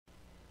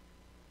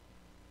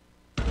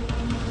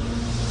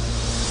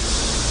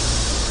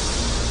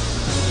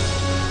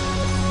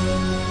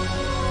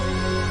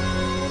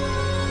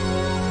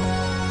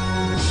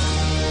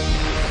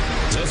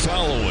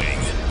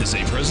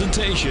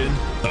presentation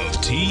of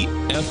TFNN.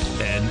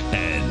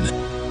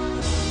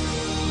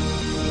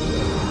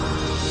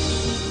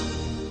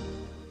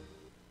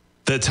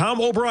 The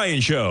Tom O'Brien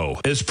Show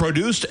is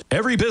produced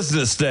every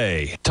business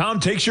day.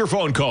 Tom takes your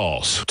phone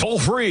calls toll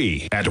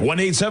free at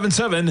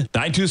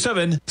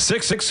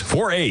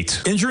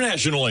 1-877-927-6648.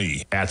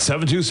 Internationally at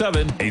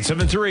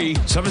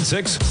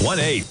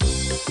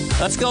 727-873-7618.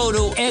 Let's go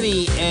to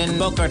Eddie in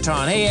Boca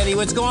Raton. Hey, Eddie,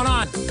 what's going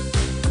on?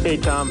 Hey,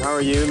 Tom. How are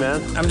you,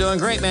 man? I'm doing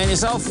great, man.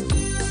 Yourself?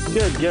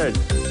 Good, good.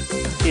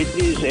 It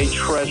is a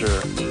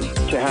treasure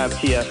to have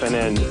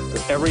TFNN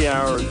every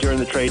hour during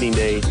the trading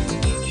day,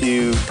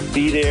 to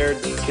be there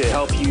to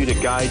help you, to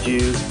guide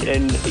you,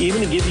 and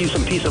even to give you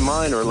some peace of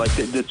mind, or like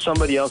that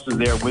somebody else is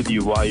there with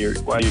you while you're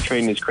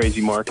trading this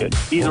crazy market,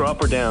 either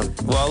up or down.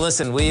 Well,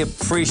 listen, we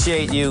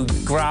appreciate you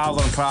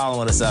growling and prowling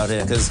with us out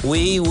here, because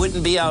we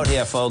wouldn't be out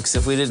here, folks,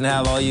 if we didn't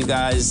have all you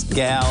guys,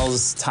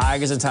 gals,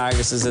 tigers and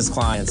tigresses as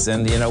clients.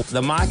 And, you know,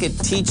 the market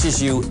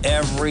teaches you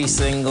every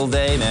single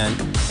day, man.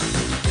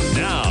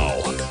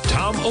 Now,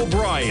 Tom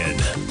O'Brien.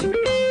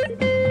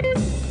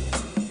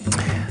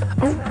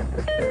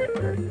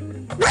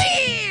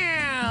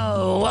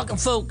 Welcome,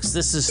 folks.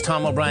 This is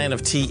Tom O'Brien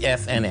of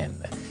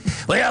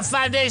TFNN. We have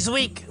 5 days a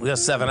week. We have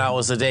 7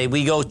 hours a day.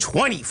 We go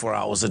 24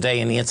 hours a day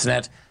in the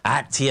internet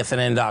at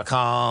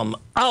TFNN.com.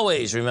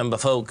 Always remember,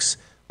 folks,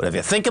 whatever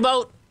you think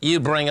about,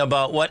 you bring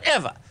about.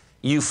 Whatever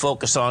you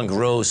focus on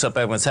grows. Hope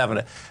everyone's having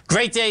a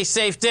great day,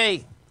 safe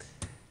day.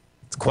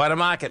 It's quite a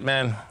market,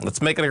 man. Let's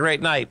make it a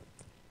great night.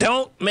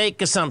 Don't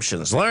make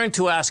assumptions. Learn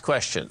to ask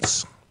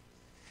questions.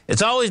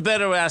 It's always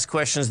better to ask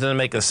questions than to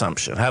make an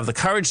assumption. Have the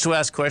courage to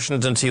ask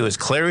questions until you're as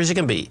clear as you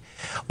can be.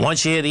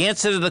 Once you hear the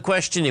answer to the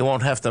question, you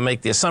won't have to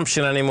make the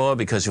assumption anymore,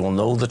 because you will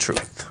know the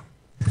truth.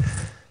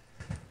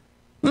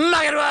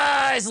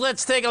 Market-wise,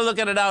 let's take a look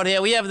at it out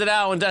here. We have the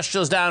Dow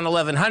Industrials down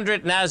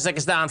 1,100. NASDAQ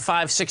is down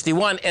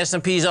 561.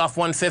 S&P's off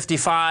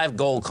 155.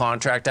 Gold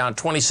contract down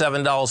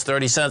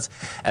 $27.30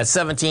 at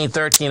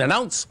 $17.13 an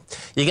ounce.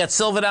 You got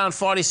silver down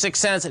 46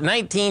 cents,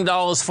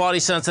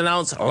 $19.40 an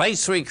ounce. Light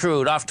sweet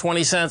crude off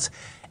 20 cents.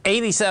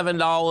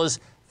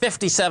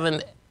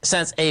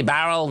 $87.57 a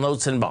barrel,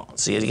 notes and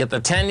bonds. So you get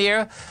the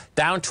 10-year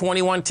down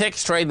 21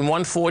 ticks, trading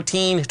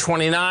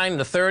 114.29.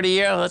 The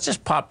 30-year, that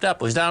just popped up.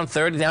 It was down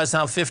 30, now it's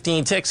down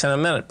 15 ticks in a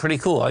minute. Pretty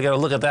cool. I got to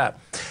look at that.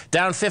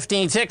 Down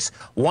 15 ticks,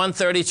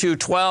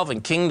 132.12,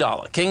 and King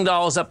Dollar. King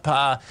Dollar's up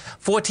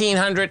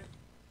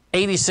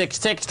 1,486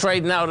 ticks,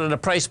 trading out at a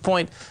price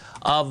point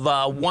of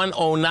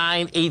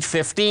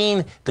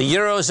 109.815. The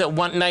euro's at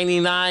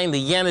 199. The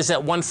yen is at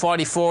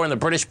 144, and the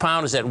British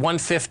pound is at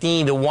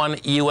 115 to 1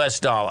 US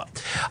dollar.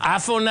 Our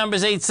phone number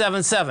is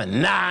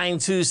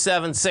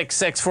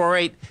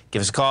 877-927-6648.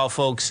 Give us a call,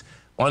 folks.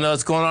 Want to know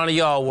what's going on in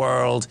your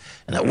world.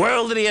 In the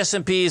world of the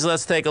S&Ps,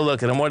 let's take a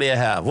look at them. What do you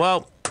have?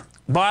 Well,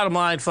 bottom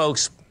line,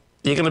 folks,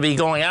 you're going to be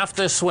going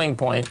after a swing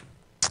point.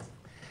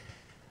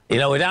 You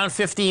know, we're down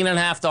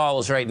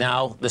 $15.50 right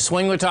now. The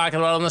swing we're talking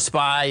about on the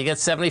SPY, you get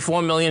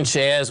 74 million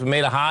shares. We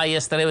made a high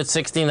yesterday with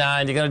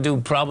 69. You're going to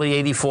do probably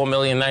 84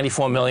 million,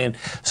 94 million.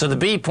 So the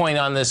B point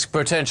on this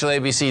potential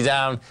ABC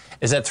down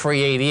is at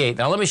 388.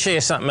 Now, let me show you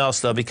something else,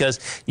 though, because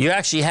you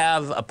actually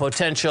have a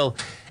potential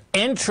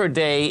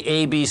intraday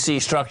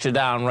ABC structure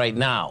down right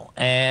now,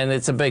 and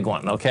it's a big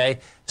one, okay?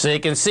 So you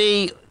can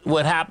see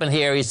what happened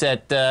here is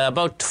that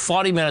about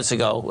 40 minutes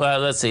ago,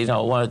 let's see,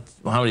 no,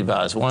 how many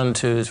bars? 1,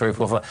 2, 3,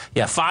 4, 5.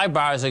 Yeah, 5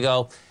 bars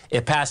ago,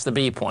 it passed the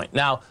B point.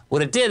 Now,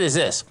 what it did is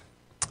this.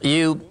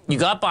 You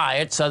got by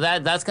it, so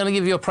that's going to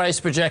give you a price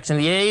projection.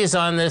 The A is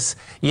on this.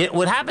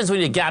 What happens when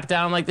you gap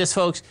down like this,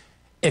 folks,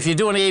 if you're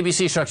doing the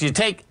ABC structure,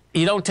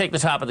 you don't take the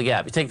top of the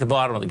gap. You take the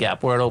bottom of the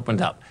gap where it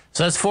opened up.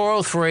 So that's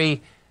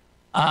 403,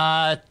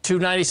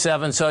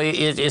 297. So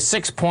it's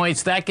 6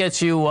 points. That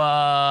gets you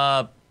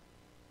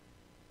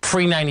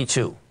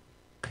 392.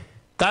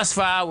 Thus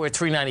far, we're at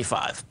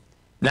 395.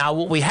 Now,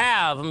 what we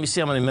have, let me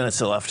see how many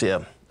minutes are left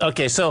here.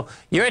 Okay, so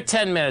you're at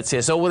 10 minutes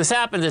here. So what has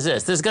happened is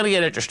this. This is going to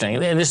get interesting,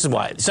 and this is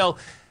why. So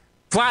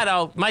flat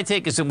out, my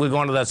take is that we're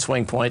going to that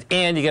swing point,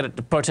 and you get a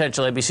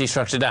potential ABC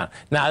structure down.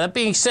 Now, that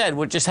being said,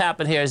 what just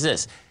happened here is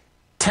this.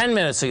 10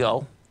 minutes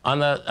ago, on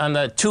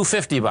the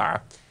 250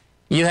 bar,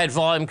 you had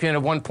volume count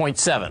of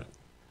 1.7.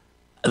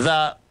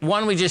 The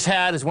one we just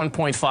had is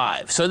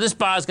 1.5. So this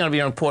bar is going to be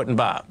an important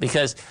bar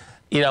because,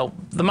 you know,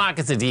 the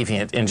market's a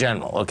deviant in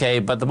general, okay?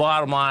 But the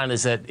bottom line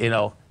is that, you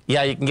know,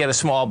 yeah, you can get a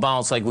small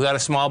bounce. Like we got a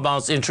small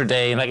bounce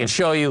intraday, and I can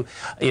show you,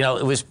 you know,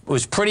 it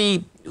was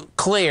pretty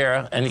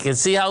clear, and you can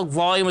see how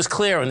volume was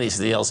clear in these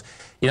deals.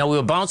 You know, we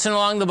were bouncing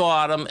along the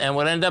bottom, and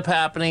what ended up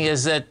happening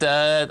is that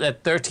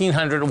at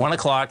 1,300 at 1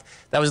 o'clock,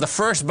 that was the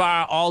first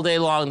bar all day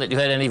long that you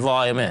had any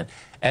volume in.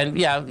 And,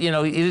 yeah, you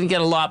know, you didn't get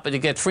a lot, but you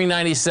get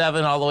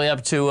 397 all the way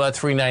up to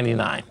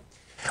 399.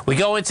 We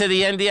go into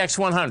the NDX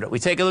 100. We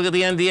take a look at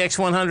the NDX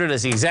 100.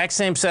 It's the exact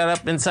same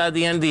setup inside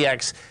the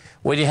NDX.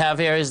 What you have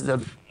here is the,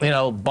 you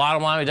know,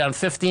 bottom line, we're down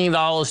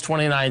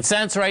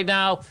 $15.29 right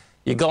now.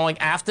 You're going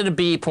after the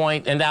B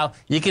point, and now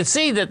you can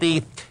see that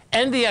the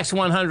NDX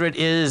 100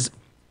 is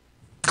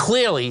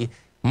clearly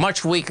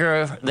much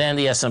weaker than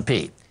the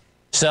S&P.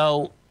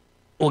 So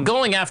we're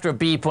going after a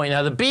B point.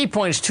 Now, the B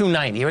point is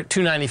 290. You're at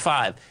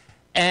 295.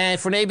 And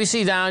for an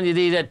ABC down, you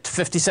need at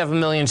 57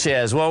 million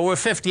shares. Well, we're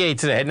 58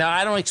 today. Now,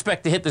 I don't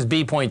expect to hit this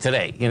B point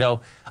today. You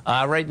know,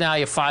 right now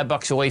you're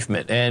 $5 away from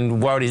it,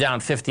 and we're already down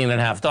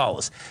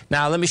 $15.50.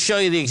 Now, let me show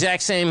you the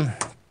exact same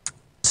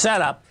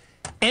setup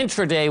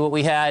intraday what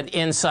we had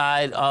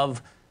inside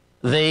of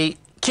the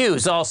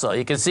Qs also.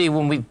 You can see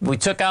when we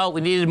took out,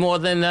 we needed more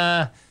than,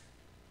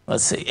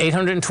 let's see,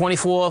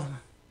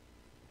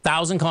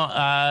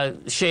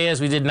 824,000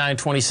 shares. We did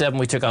 927.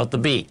 We took out the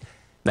B.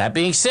 That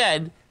being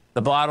said,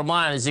 the bottom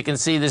line is you can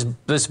see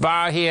this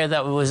bar here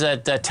that was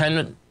at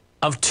 10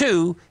 of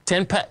 3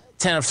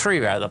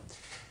 rather,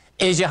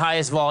 is your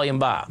highest volume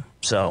bar.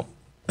 So,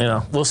 you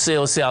know, we'll see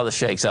how this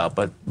shakes out.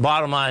 But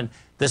bottom line,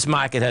 this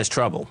market has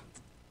trouble.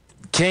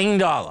 King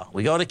dollar.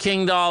 We go to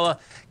King dollar.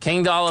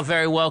 King dollar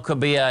very well could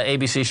be a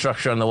ABC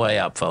structure on the way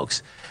up,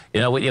 folks. You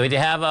know, what you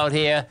have out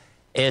here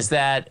is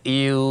that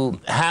you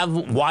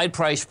have wide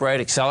price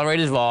spread,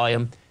 accelerated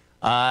volume.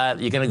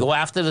 You're going to go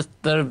after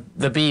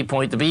the B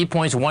point. The B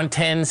point's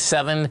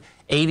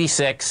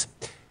 110,786.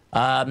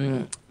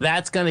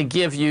 That's going to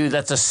give you,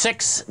 that's a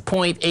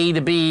 6-point A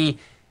to B.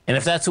 And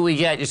if that's what we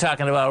get, you're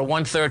talking about a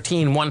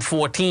 113,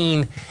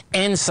 114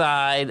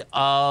 inside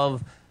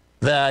of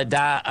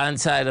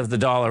the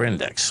dollar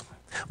index.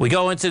 We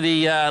go into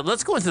the,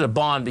 let's go into the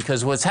bond,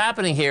 because what's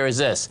happening here is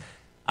this.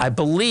 I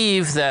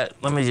believe that,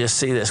 let me just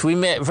see this. We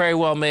very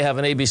well may have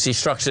an ABC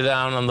structure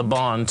down on the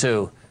bond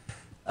too.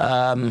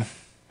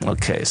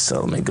 Okay, so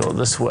let me go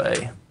this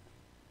way.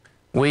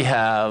 We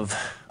have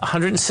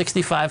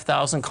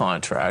 165,000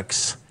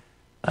 contracts.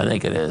 I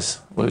think it is.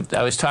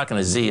 I was talking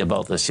to Z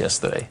about this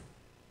yesterday.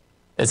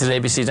 It's an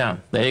ABC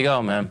down. There you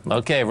go, man.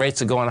 Okay,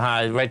 rates are going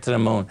high, right to the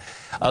moon.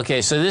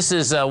 Okay, so this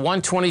is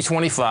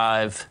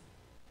 120.25.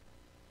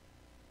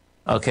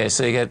 Okay,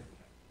 so you get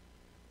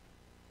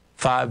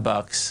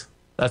 $5.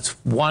 That's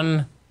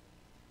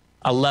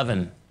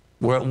 111.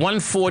 We're at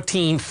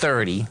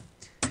 114.30,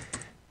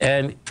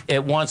 and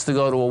it wants to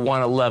go to a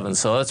 111.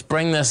 So let's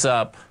bring this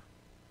up.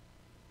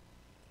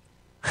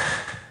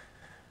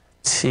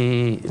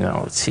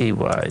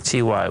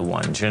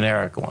 TY1,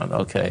 generic one.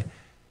 Okay,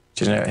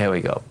 generic. Here we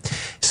go.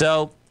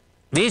 So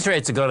these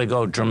rates are going to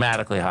go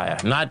dramatically higher,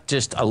 not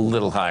just a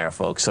little higher,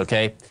 folks.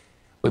 Okay,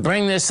 we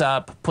bring this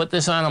up, put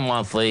this on a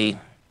monthly.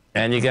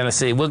 And you're going to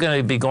see, we're going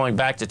to be going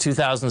back to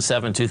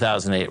 2007,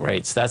 2008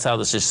 rates. That's how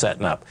this is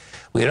setting up.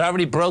 We had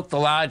already broke the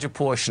larger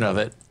portion of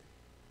it.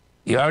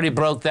 You already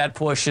broke that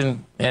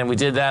portion, and we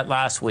did that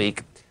last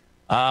week.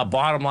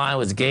 Bottom line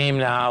was game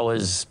now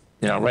is,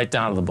 you know, right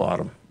down to the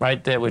bottom.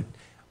 Right there, what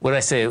did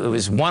I say? It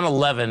was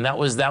 111. That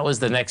was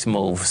the next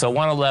move. So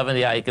 111,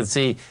 yeah, you can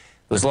see there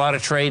was a lot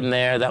of trade in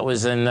there. That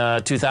was in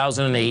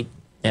 2008.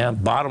 Yeah,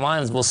 bottom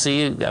line is we'll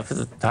see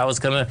how it's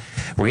going to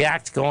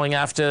react going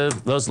after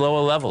those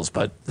lower levels.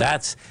 But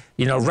that's,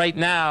 you know, right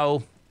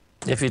now,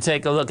 if you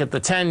take a look at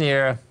the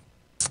 10-year,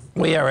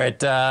 we are at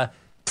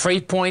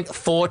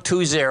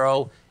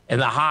 3.420, and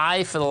the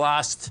high for the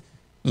last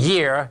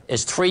year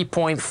is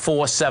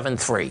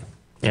 3.473.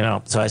 You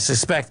know, so I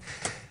suspect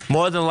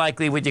more than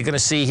likely what you're going to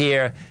see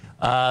here,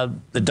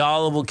 the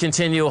dollar will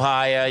continue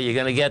higher. You're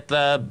going to get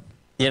the,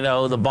 you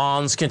know, the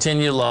bonds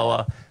continue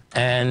lower,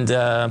 and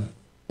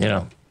you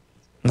know,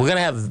 we're going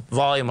to have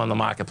volume on the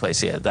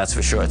marketplace here. That's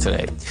for sure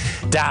today.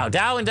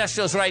 Dow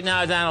Industrials right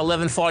now down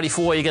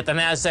 1144. You get the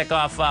NASDAQ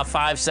off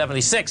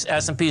 576.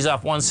 S&P's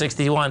off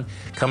 161.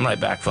 Come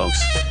right back,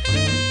 folks.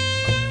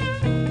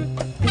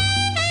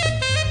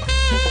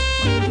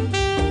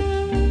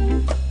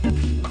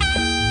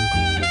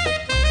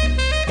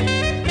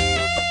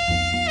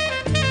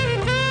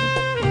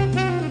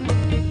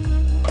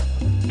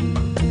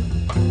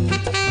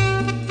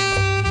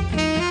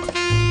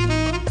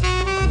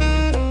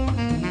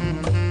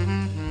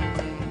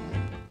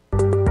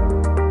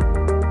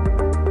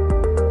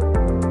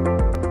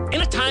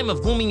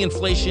 Of booming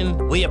inflation,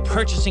 where your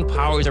purchasing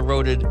power is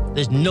eroded,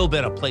 there's no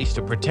better place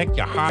to protect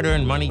your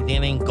hard-earned money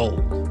than in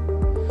gold.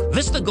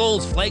 Vista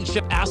Gold's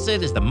flagship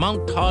asset is the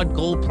Mount Todd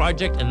Gold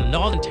Project in the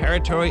Northern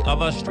Territory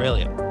of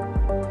Australia.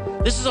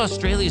 This is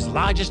Australia's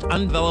largest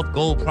undeveloped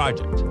gold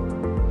project.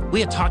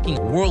 We are talking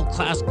a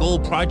world-class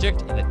gold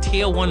project in a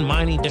Tier 1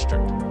 mining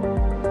district.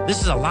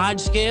 This is a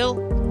large-scale,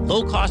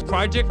 low-cost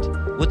project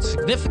with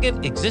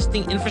significant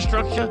existing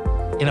infrastructure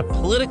in a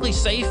politically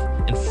safe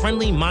and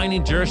friendly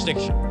mining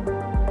jurisdiction.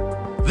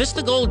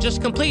 Vista Gold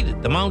just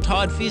completed the Mount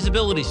Todd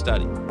feasibility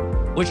study,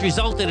 which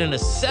resulted in a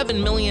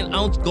 7 million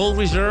ounce gold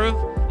reserve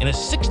and a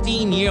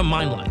 16-year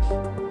mine life.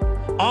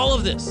 All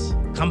of this,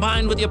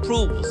 combined with the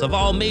approvals of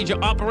all major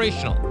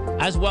operational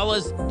as well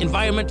as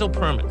environmental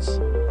permits.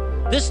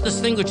 This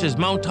distinguishes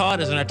Mount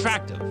Todd as an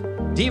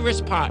attractive,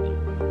 de-risk partner,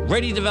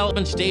 ready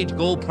development stage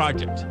gold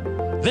project.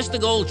 Vista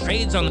Gold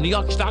trades on the New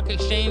York Stock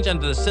Exchange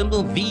under the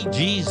symbol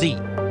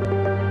VGZ.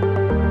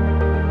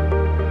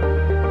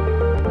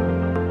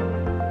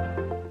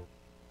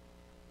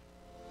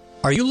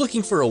 Are you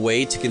looking for a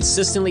way to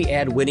consistently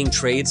add winning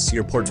trades to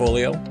your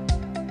portfolio?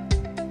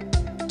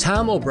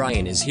 Tom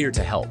O'Brien is here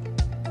to help.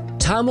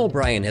 Tom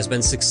O'Brien has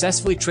been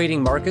successfully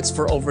trading markets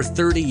for over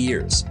 30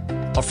 years.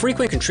 A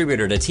frequent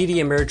contributor to TD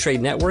Ameritrade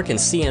Network and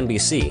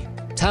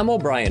CNBC, Tom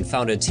O'Brien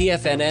founded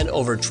TFNN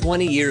over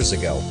 20 years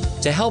ago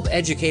to help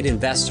educate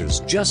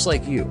investors just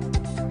like you.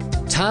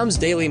 Tom's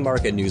daily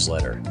market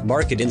newsletter,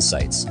 Market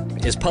Insights,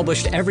 is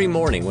published every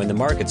morning when the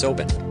markets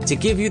open to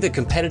give you the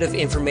competitive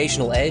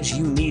informational edge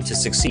you need to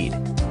succeed.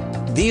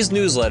 These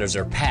newsletters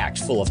are packed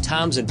full of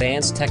Tom's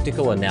advanced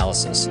technical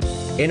analysis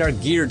and are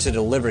geared to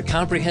deliver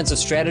comprehensive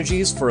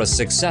strategies for a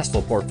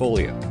successful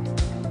portfolio.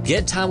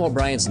 Get Tom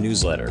O'Brien's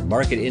newsletter,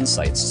 Market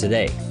Insights,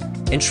 today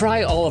and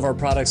try all of our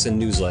products and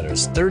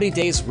newsletters 30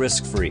 days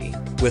risk-free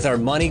with our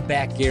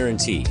money-back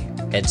guarantee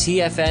at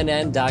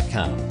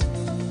TFNN.com.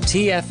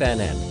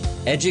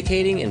 TFNN.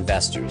 Educating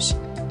investors.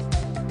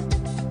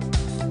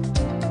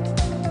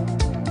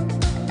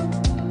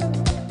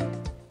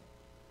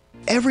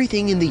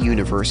 Everything in the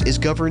universe is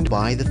governed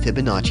by the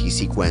Fibonacci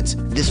sequence.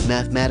 This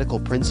mathematical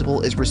principle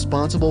is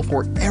responsible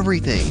for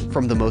everything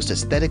from the most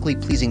aesthetically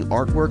pleasing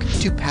artwork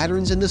to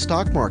patterns in the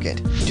stock market.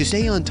 To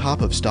stay on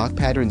top of stock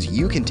patterns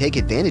you can take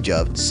advantage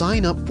of,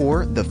 sign up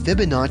for the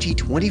Fibonacci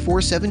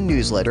 24/7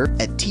 newsletter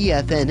at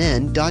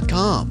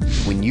TFNN.com.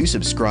 When you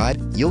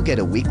subscribe, you'll get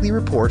a weekly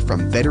report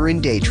from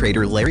veteran day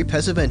trader Larry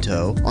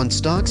Pesavento on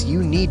stocks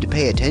you need to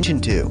pay attention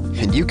to.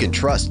 And you can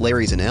trust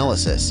Larry's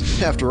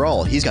analysis. After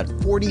all, he's got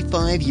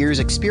 45 years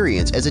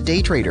experience as a day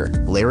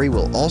trader. Larry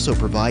will also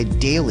provide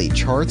daily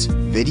charts,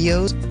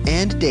 videos,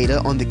 and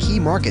data on the key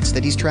markets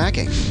that he's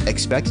tracking.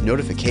 Expect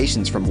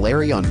notifications from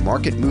Larry on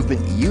market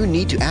movement you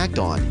need to act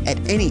on at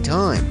any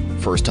time.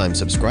 First-time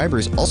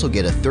subscribers also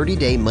get a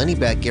 30-day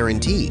money-back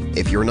guarantee.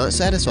 If you're not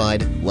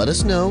satisfied, let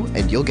us know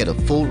and you'll get a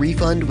full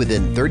refund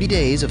within 30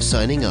 days of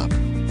signing up.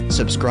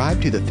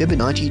 Subscribe to the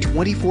Fibonacci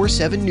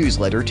 24/7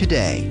 newsletter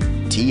today.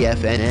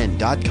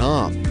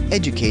 TFNN.com.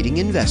 Educating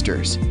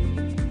investors.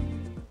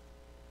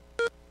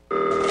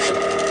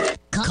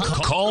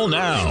 Call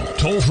now,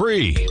 toll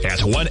free at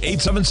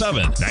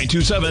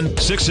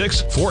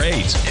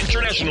 1-877-927-6648.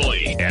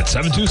 Internationally at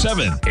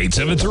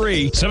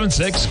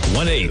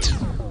 727-873-7618.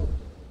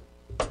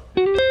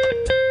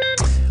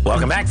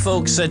 Welcome back,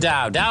 folks.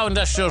 Dow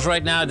Industrials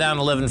right now down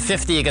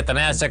 1150. You get the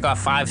Nasdaq off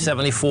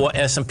 574.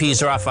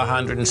 S&Ps are off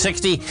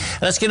 160.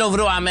 Let's get over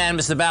to our man,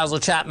 Mr. Basil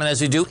Chapman,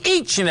 as we do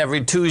each and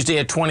every Tuesday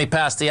at 20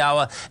 past the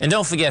hour. And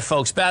don't forget,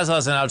 folks, Basil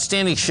has an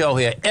outstanding show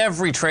here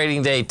every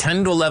trading day,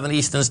 10 to 11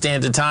 Eastern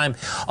Standard Time.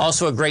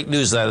 Also a great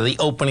newsletter, The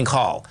Opening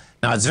Call.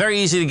 Now, it's very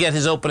easy to get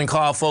his opening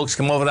call, folks.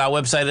 Come over to our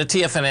website at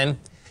TFNN.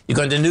 You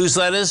go into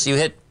newsletters. You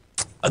hit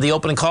the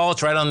opening call.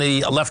 It's right on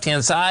the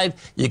left-hand side.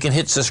 You can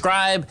hit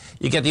subscribe.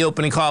 You get the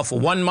opening call for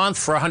 1 month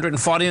for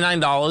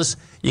 $149.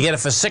 You get it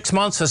for 6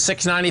 months for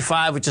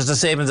 $695, which is a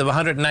savings of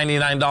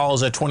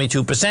 $199 or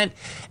 22%.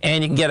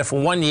 And you can get it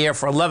for 1 year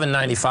for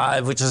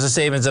 $1195, which is a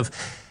savings of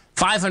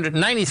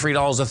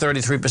 $593 or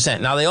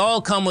 33%. Now, they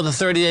all come with a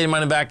 30-day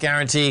money-back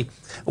guarantee.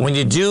 When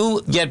you do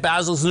get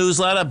Basil's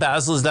newsletter,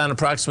 Basil has done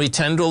approximately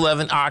 10 to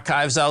 11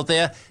 archives out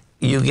there.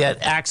 You get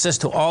access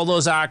to all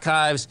those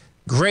archives.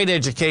 Great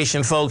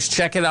education, folks.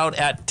 Check it out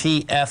at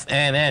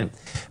TFNN.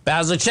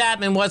 Basil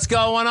Chapman, what's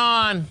going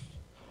on?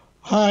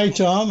 Hi,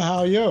 Tom. How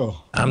are you?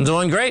 I'm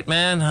doing great,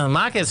 man. The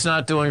market's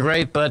not doing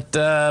great, but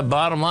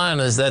bottom line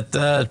is that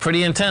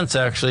pretty intense,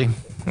 actually.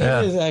 Yeah.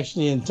 It is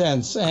actually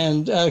intense.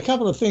 And a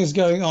couple of things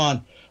going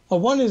on.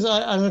 One is, I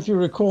don't know if you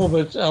recall,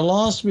 but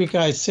last week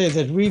I said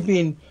that we've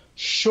been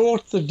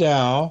short the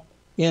Dow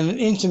in an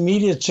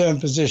intermediate term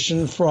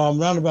position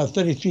from around about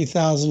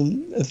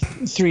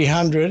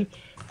 33,300.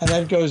 And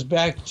that goes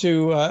back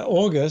to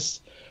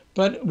August.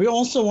 But we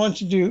also want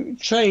to do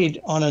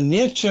trade on a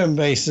near-term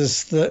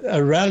basis,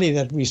 a rally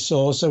that we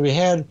saw. So we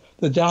had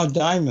the Dow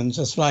Diamonds,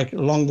 that's like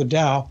along the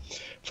Dow,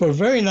 for a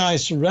very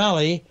nice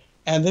rally.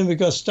 And then we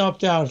got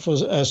stopped out for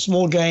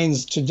small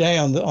gains today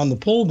on the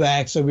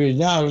pullback. So we're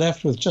now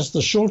left with just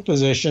the short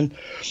position.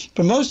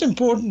 But most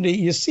importantly,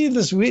 you see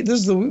this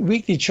is the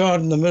weekly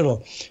chart in the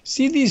middle.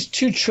 See these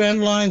two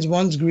trend lines,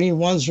 one's green,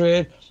 one's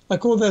red. I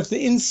call that the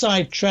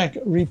inside track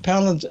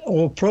repellent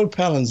or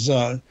propellant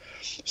zone.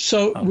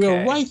 So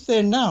we're right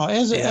there now.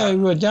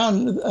 We're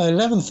down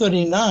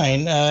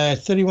 1139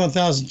 at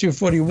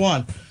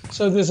 31,241.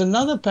 So there's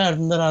another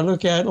pattern that I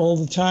look at all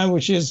the time,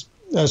 which is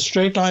a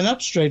straight line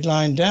up, straight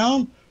line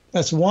down.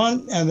 That's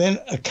one, and then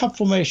a cup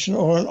formation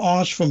or an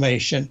arch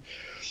formation.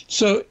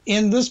 So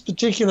in this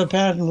particular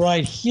pattern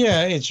right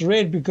here, it's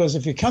red because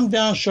if you come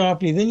down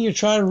sharply, then you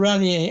try to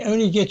rally and you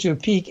only get to a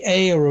peak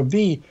A or a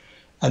B.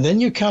 And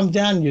then you come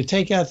down and you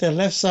take out that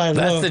left side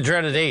low. That's the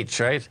dreaded H,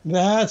 right?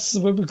 That's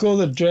what we call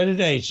the dreaded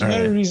H. The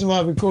only reason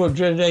why we call it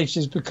dreaded H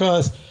is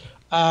because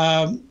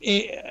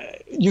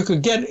you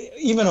could get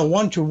even a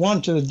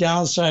 1-to-1 to the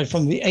downside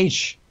from the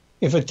H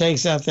if it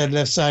takes out that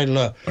left side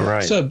low.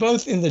 Right. So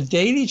both in the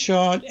daily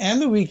chart and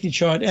the weekly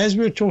chart, as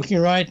we're talking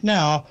right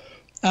now,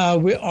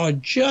 we are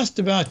just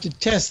about to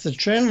test the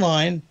trend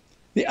line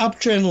the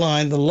uptrend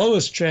line, the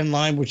lowest trend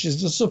line, which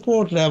is the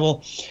support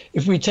level,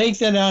 if we take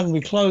that out and we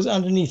close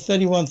underneath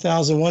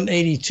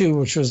 31,182,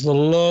 which was the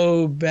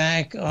low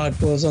back,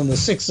 it was on the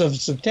 6th of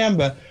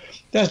September,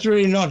 that's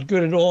really not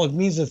good at all. It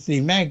means that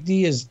the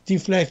MACD is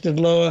deflected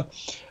lower.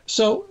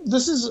 So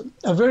this is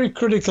a very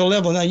critical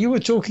level. Now, you were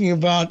talking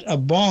about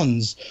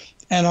bonds,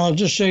 and I'll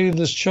just show you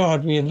this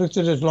chart. We had looked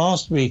at it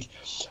last week.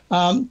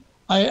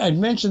 I'd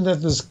mentioned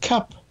that this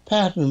cup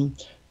pattern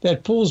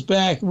that pulls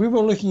back, we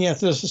were looking at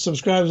this, the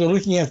subscribers were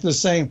looking at this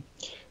saying,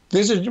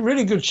 there's a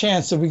really good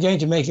chance that we're going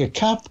to make a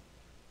cup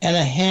and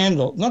a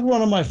handle. Not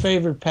one of my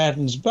favorite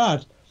patterns,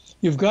 but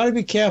you've got to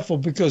be careful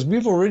because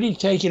we've already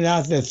taken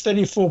out the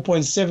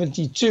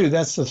 34.72.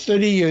 That's the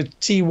 30-year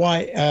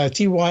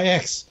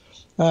TYX.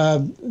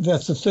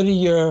 That's the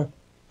 30-year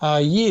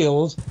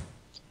yield.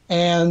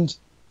 And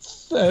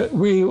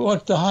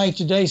what the high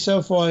today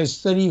so far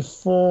is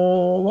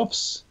 34,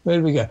 whoops, where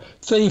did we go?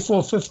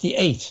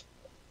 34.58.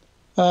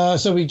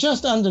 So we're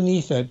just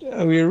underneath it.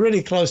 We're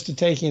really close to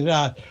taking it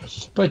out.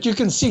 But you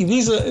can see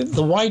these are,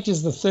 the white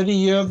is the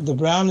 30-year, the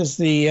brown is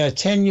the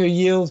 10-year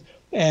yield,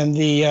 and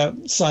the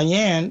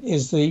cyan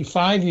is the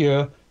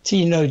 5-year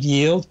T-note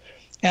yield.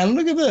 And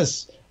look at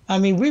this. I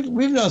mean,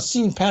 we've not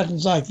seen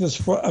patterns like this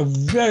for a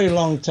very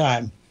long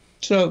time.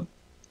 So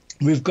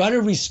we've got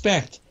to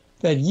respect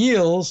that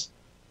yields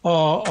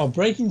are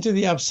breaking to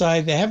the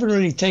upside. They haven't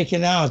really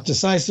taken out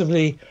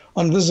decisively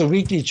on this is a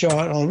weekly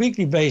chart, on a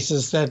weekly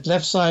basis, that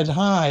left side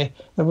high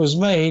that was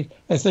made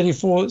at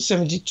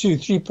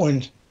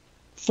 34.72,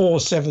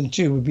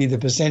 3.472 would be the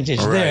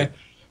percentage there.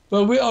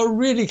 But we are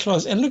really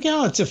close. And look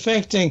how it's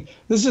affecting.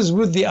 This is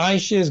with the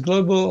iShares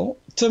Global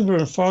Timber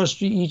and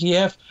Forestry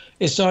ETF.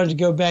 It's starting to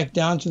go back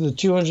down to the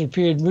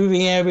 200-period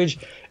moving average.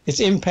 It's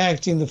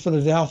impacting the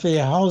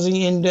Philadelphia Housing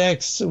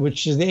Index,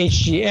 which is the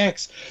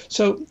HGX.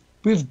 So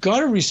we've got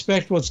to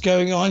respect what's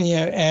going on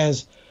here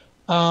as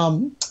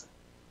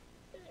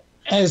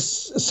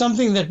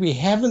something that we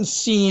haven't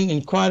seen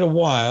in quite a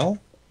while,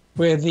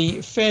 where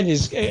the Fed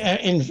is,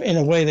 in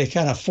a way, they're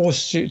kind of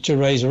forced to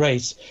raise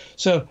rates.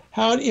 So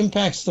how it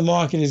impacts the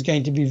market is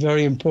going to be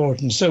very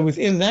important. So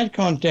within that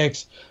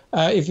context,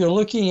 if you're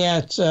looking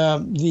at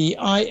the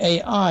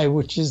IAI,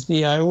 which is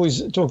I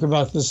always talk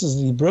about this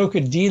as the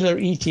broker-dealer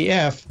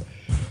ETF,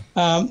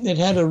 it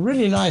had a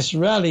really nice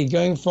rally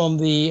going from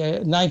the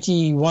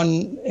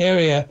 91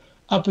 area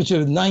up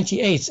to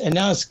 98, and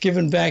now it's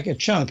given back a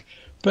chunk.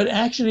 But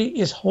actually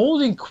is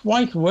holding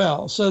quite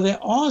well. So there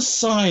are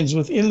signs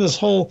within this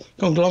whole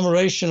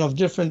conglomeration of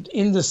different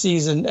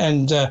indices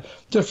and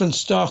different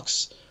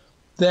stocks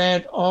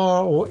that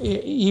are, or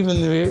even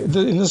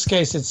in this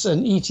case, it's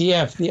an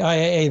ETF, the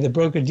IAA, the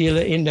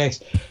broker-dealer index,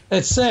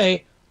 that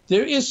say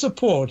there is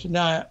support.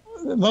 Now,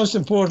 most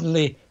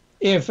importantly,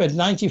 if at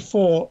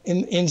 94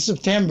 in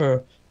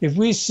September, if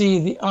we see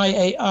the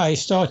IAI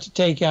start to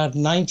take out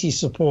 90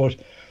 support,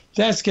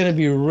 that's going to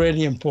be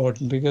really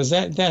important because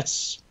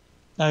that's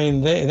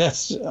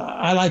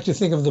I like to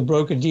think of the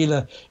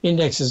broker-dealer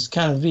index as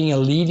kind of being a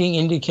leading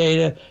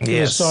indicator. Yes.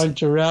 If it's starting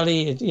to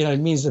rally, it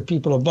means that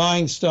people are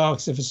buying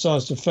stocks. If it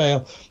starts to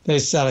fail, they're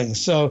selling.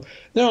 So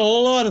there are a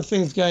lot of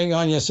things going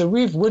on here. So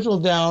we've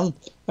whittled down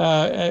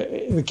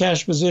the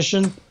cash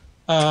position.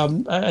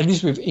 At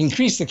least we've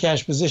increased the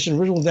cash position,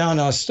 whittled down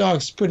our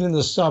stocks, put in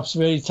the stops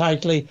very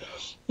tightly.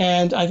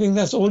 And I think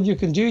that's all you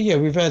can do here.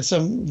 We've had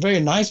some very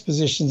nice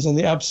positions on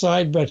the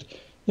upside, but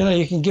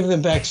you can give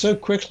them back so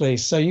quickly.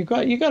 So you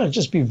got to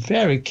just be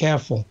very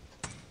careful.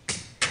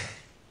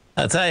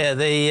 I'll tell you,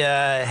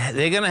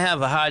 they're going to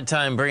have a hard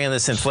time bringing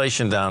this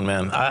inflation down,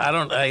 man. I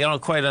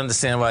don't quite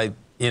understand why.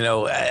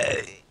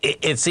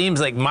 It seems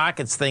like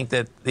markets think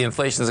that the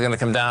inflation is going to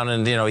come down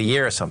in a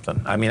year or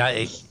something. I mean,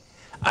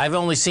 I've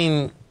only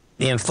seen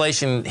the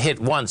inflation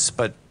hit once,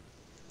 but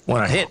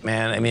when it hit,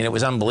 man, I mean, it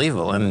was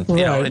unbelievable. And,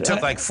 it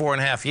took like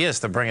 4.5 years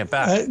to bring it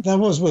back. That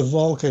was with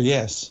Volcker,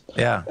 yes.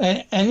 Yeah.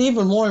 And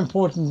even more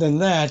important than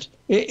that,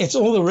 it's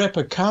all the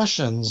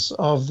repercussions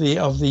of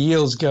the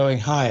yields going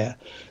higher.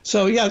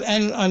 So, yeah,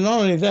 and not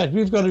only that,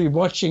 we've got to be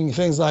watching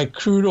things like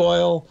crude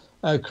oil.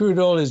 Crude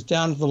oil is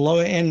down to the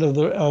lower end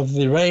of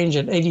the range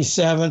at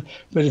 87.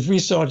 But if we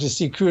start to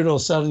see crude oil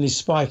suddenly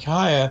spike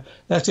higher,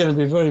 that's going to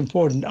be very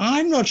important.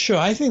 I'm not sure.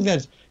 I think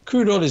that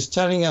crude oil is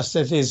telling us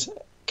that there's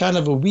kind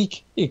of a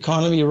weak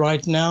economy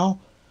right now.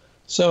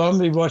 So I'm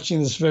going to be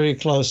watching this very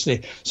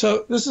closely.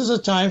 So this is a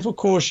time for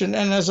caution.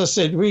 And as I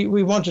said, we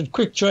wanted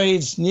quick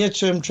trades,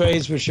 near-term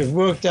trades, which have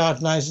worked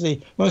out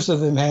nicely. Most of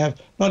them have,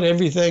 not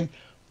everything.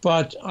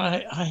 But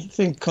I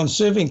think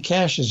conserving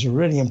cash is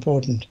really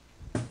important.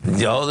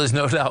 Oh, there's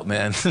no doubt,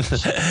 man.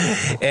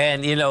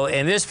 And,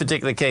 in this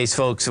particular case,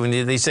 folks, when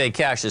they say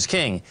cash is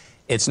king,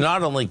 it's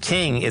not only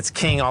king, it's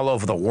king all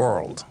over the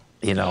world.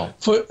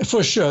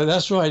 For sure,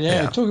 that's right.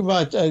 Yeah. Talk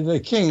about the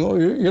king.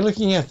 You're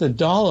looking at the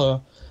dollar.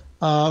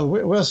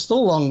 We're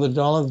still long the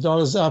dollar. The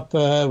dollar's up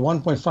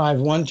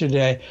 1.51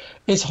 today.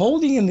 It's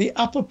holding in the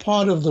upper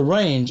part of the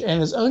range,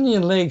 and it's only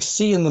in leg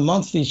C in the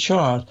monthly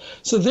chart.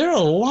 So there are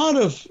a lot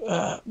of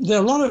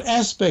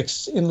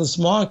aspects in this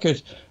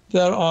market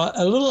that are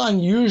a little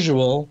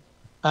unusual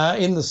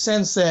in the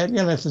sense that,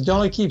 if the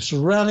dollar keeps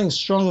rallying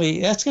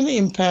strongly, that's going to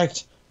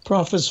impact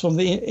profits from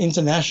the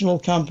international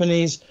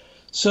companies.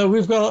 So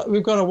we've got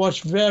to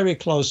watch very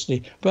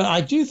closely. But I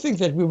do think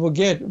that we will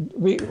get,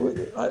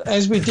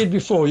 as we did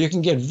before, you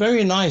can get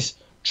very nice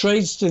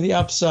trades to the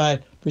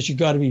upside, but you've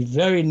got to be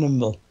very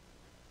nimble.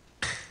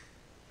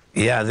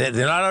 Yeah,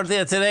 they're not out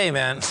there today,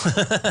 man.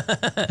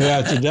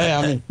 Yeah, today,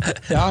 I mean,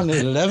 down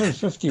at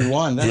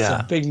 11.51.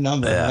 That's a big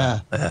number.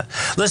 Yeah.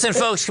 Listen,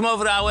 folks, come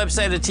over to our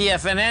website at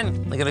TFNN.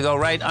 You're going to go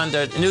right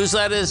under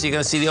newsletters. You're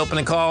going to see the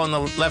opening call on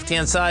the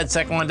left-hand side.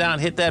 Second one down,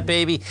 hit that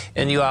baby,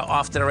 and you are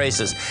off to the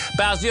races.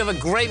 Basil, you have a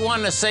great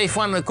one, a safe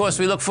one, and, of course,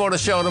 we look forward to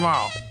the show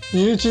tomorrow.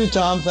 You too,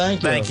 Tom.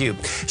 Thank you. Thank you.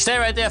 Stay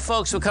right there,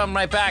 folks. We'll come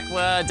right back.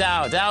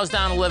 Dow's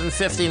down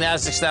 1150.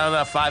 Nasdaq's down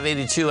about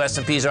 582.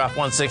 S&Ps are off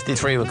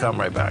 163. We'll come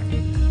right back.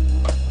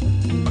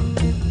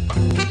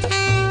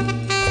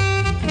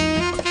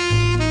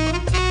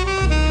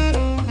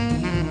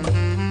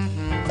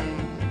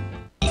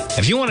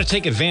 If you want to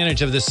take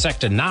advantage of this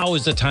sector, now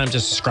is the time to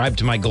subscribe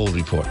to my Gold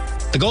Report.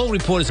 The Gold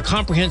Report is a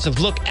comprehensive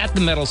look at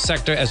the metals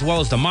sector as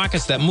well as the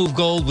markets that move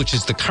gold, which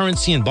is the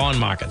currency and bond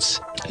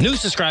markets. New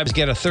subscribers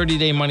get a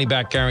 30-day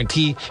money-back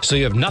guarantee, so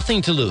you have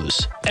nothing to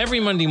lose. Every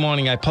Monday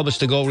morning, I publish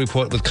the Gold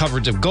Report with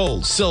coverage of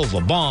gold,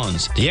 silver,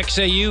 bonds, the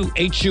XAU,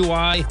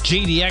 HUI,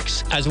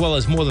 GDX, as well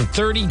as more than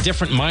 30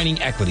 different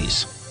mining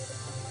equities.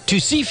 To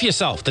see for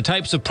yourself the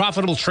types of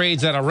profitable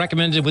trades that are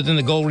recommended within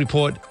the Gold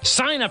Report,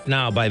 sign up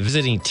now by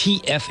visiting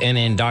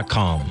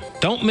TFNN.com.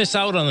 Don't miss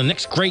out on the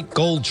next great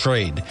gold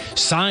trade.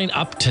 Sign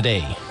up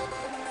today.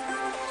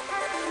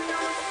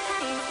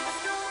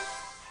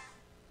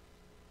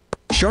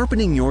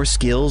 Sharpening your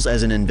skills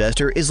as an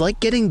investor is like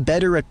getting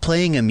better at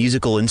playing a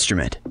musical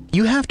instrument.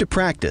 You have to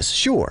practice,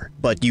 sure,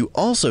 but you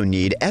also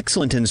need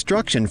excellent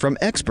instruction from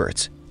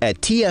experts. At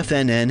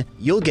TFNN,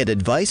 you'll get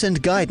advice and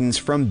guidance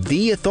from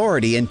the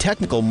authority in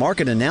technical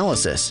market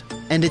analysis.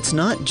 And it's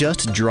not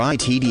just dry,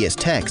 tedious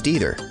text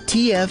either.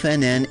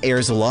 TFNN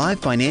airs live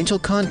financial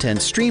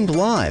content streamed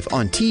live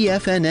on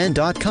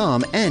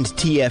TFNN.com and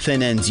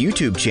TFNN's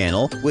YouTube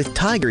channel with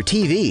Tiger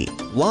TV,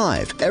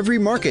 live every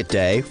market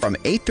day from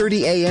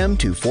 8:30 a.m.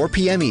 to 4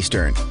 p.m.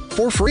 Eastern.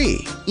 For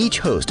free. Each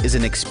host is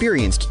an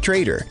experienced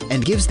trader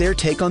and gives their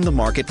take on the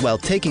market while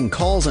taking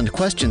calls and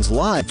questions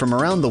live from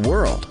around the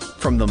world.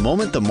 From the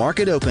moment the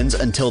market opens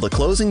until the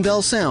closing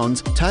bell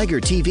sounds,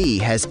 Tiger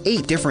TV has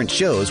 8 different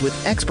shows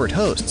with expert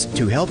hosts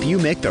to help you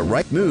make the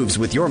right moves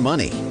with your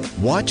money.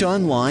 Watch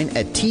online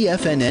at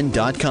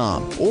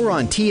TFNN.com or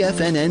on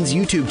TFNN's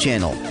YouTube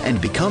channel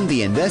and become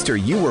the investor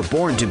you were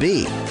born to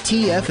be.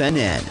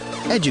 TFNN,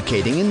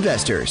 educating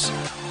investors.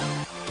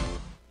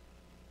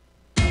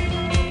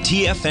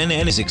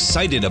 TFNN is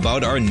excited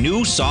about our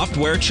new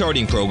software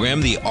charting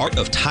program, The Art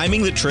of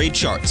Timing the Trade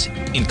Charts.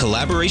 In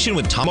collaboration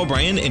with Tom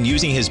O'Brien and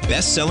using his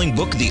best-selling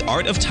book, The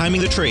Art of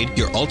Timing the Trade,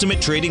 Your Ultimate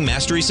Trading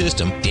Mastery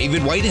System,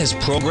 David White has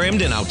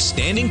programmed an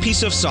outstanding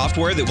piece of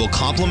software that will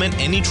complement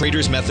any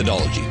trader's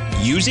methodology.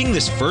 Using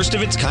this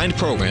first-of-its-kind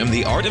program,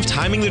 The Art of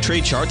Timing the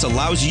Trade Charts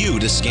allows you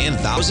to scan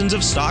thousands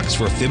of stocks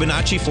for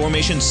Fibonacci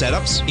formation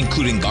setups,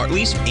 including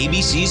Gartley's,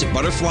 ABC's,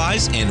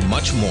 butterflies, and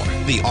much more.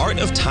 The Art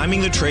of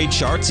Timing the Trade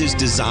Charts is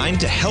designed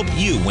to help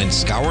you when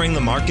scouring the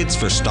markets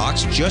for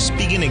stocks just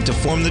beginning to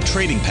form the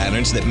trading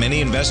patterns that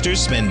many investors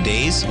spend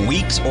days,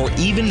 weeks, or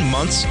even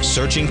months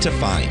searching to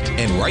find.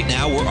 And right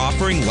now, we're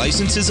offering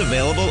licenses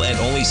available at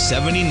only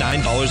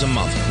 $79 a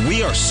month.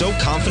 We are so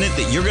confident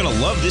that you're going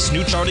to love this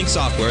new charting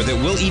software that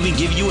will even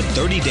give you a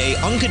 30-day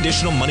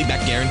unconditional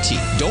money-back guarantee.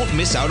 Don't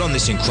miss out on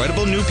this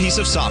incredible new piece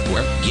of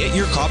software. Get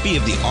your copy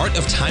of The Art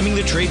of Timing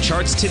the Trade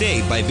Charts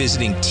today by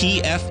visiting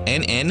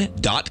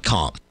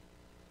TFNN.com.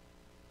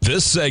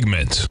 This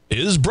segment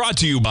is brought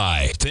to you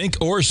by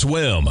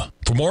Thinkorswim.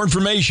 For more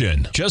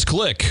information, just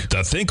click the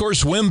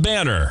Thinkorswim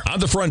banner on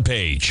the front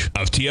page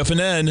of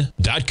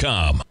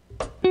TFNN.com.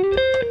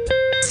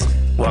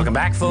 Welcome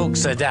back,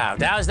 folks. Dow's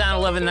down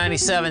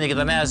 1197. You get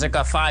the Nasdaq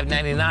off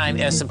 599.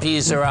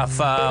 S&Ps are off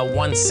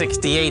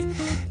 168.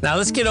 Now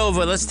let's take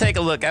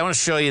a look. I want to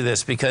show you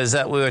this because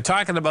we were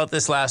talking about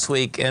this last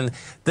week, and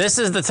this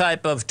is the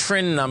type of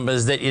trend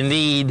numbers that you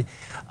need,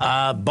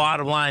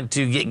 bottom line,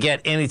 to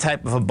get any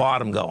type of a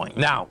bottom going.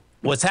 Now,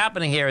 what's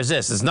happening here is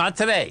this. It's not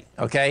today,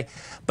 okay?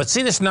 But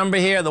see this number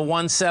here, the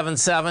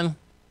 177?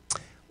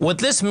 What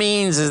this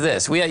means is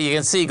this. You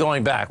can see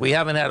going back. We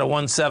haven't had a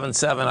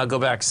 177. I'll go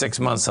back 6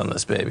 months on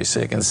this baby so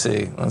you can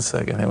see. 1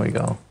 second. Here we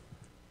go.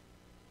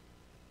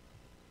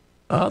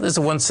 Oh, there's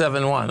a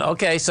 171.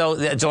 Okay,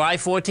 so July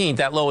 14th,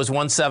 that low is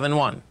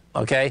 171.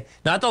 Okay?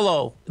 Not the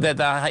low. That's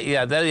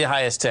the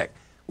highest tick.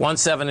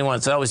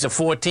 171. So that was the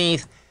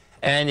 14th.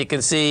 And you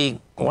can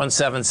see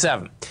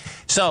 177.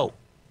 So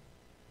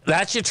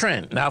that's your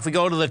trend. Now, if we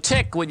go to the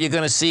tick, what you're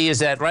going to see is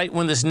that right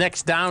when this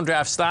next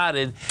downdraft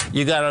started,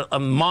 you got a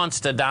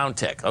monster down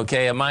tick,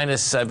 okay? A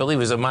minus, I believe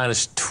it was a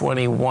minus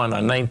 21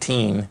 or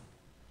 19.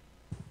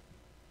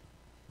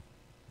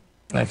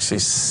 Actually,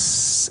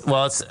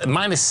 well, it's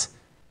minus,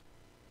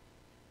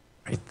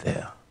 right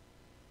there.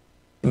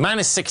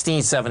 Minus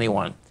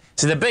 1671.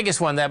 So the biggest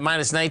one, that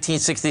minus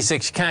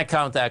 1966, you can't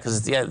count that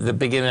because it's the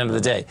beginning of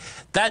the day.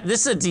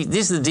 This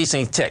is a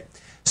decent tick.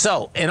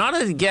 So in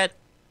order to get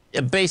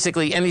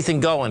basically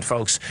anything going,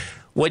 folks,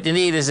 what you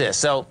need is this.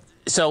 So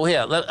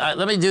here,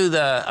 let me do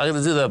I'm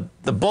going to do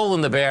the bull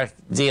and the bear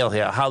deal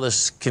here, how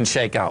this can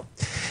shake out.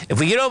 If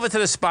we get over to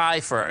the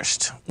SPY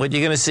first, what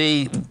you're going to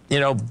see,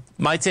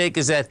 my take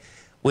is that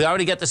we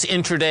already got this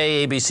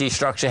intraday ABC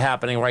structure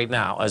happening right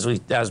now, as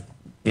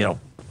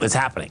it's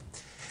happening.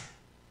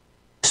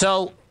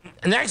 So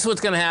next what's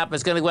going to happen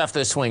is going to go after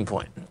the swing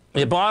point.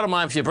 Your bottom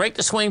line, if you break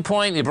the swing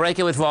point, you break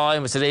it with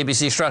volume, it's an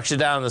ABC structure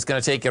down that's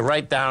going to take you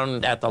right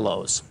down at the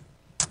lows.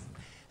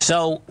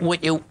 So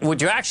what you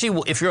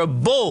actually, if you're a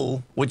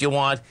bull, what you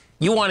want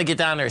to get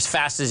down there as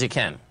fast as you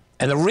can.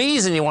 And the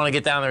reason you want to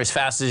get down there as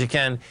fast as you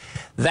can,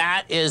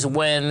 that is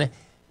when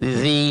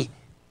the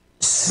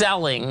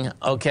selling,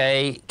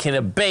 can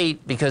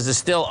abate because there's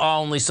still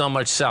only so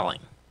much selling.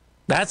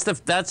 That's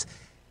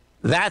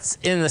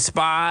in the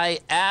SPY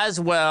as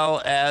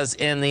well as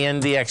in the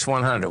NDX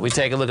 100. We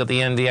take a look at the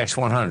NDX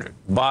 100.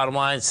 Bottom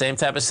line, same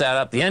type of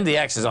setup. The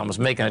NDX is almost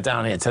making it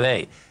down here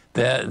today.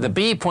 The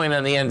B point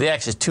on the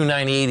NDX is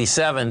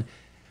 290.87.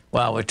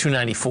 Well, we're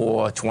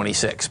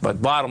 294.26.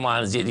 But bottom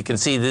line is you can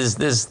see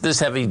this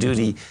heavy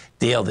duty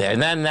deal there, and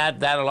then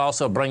that'll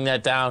also bring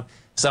that down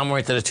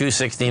somewhere to the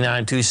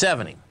 269,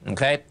 270.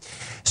 Okay,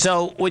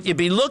 so what you'd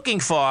be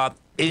looking for.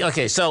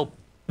 So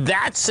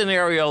that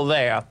scenario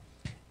there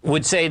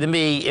would say to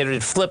me it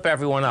would flip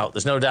everyone out.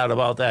 There's no doubt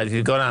about that if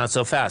you go down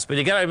so fast. But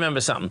you got to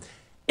remember something.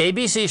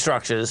 ABC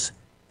structures,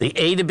 the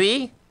A to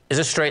B is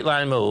a straight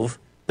line move.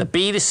 The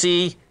B to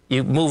C,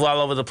 you move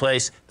all over the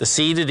place. The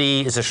C to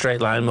D is a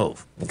straight line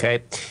move,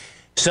 okay?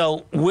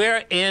 So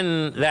we're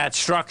in that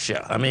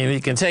structure. I mean, you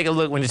can take a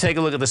look, when you take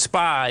a look at the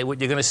SPY, what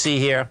you're going to see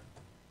here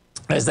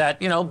is that,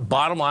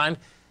 bottom line,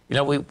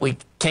 we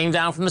came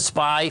down from the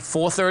SPY,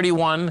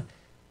 431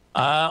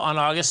 on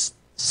August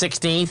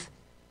 16th,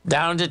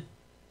 down to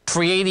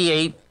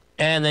 388,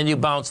 and then you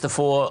bounce to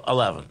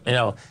 411.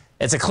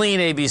 It's a clean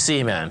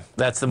ABC, man.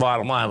 That's the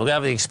bottom line. We're going to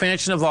have the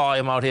expansion of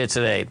volume out here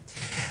today.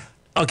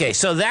 Okay,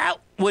 so that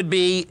would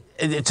be,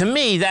 to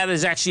me, that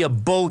is actually a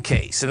bull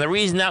case. And the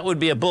reason that would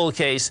be a bull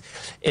case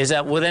is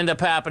that what end up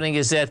happening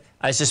is that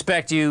I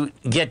suspect you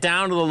get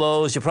down to the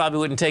lows, you probably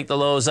wouldn't take the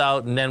lows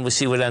out, and then we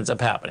see what ends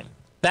up happening.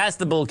 That's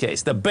the bull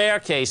case. The bear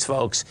case,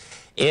 folks,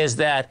 is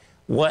that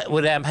what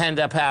would end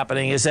up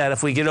happening is that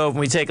if we get over and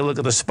we take a look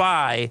at the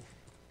SPY,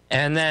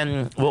 and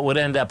then what would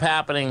end up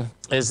happening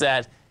is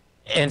that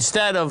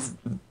instead of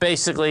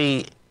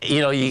basically,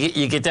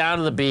 you get down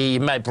to the B,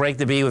 you might break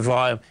the B with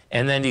volume,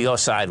 and then you go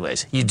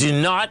sideways. You do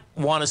not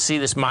want to see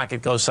this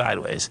market go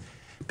sideways,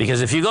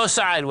 because if you go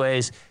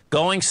sideways,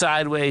 going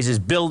sideways is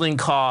building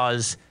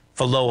cause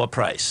for lower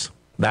price.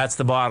 That's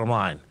the bottom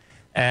line.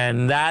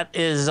 And that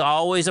is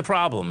always a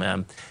problem,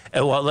 man.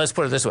 Well, let's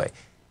put it this way.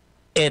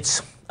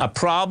 It's a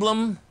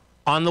problem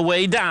on the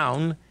way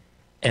down,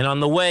 and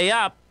on the way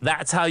up,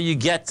 that's how you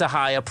get to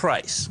higher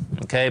price,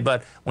 okay?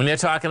 But when you're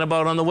talking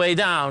about on the way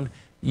down,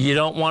 you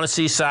don't want to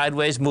see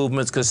sideways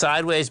movements, because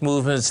sideways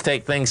movements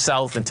take things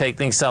south and take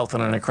things south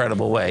in an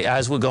incredible way,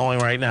 as we're going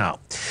right now.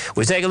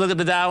 We take a look at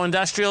the Dow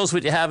Industrials,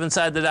 what you have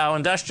inside the Dow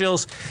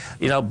Industrials.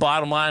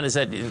 Bottom line is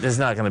that there's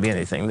not going to be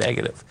anything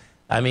negative.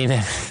 I mean,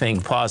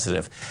 anything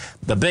positive.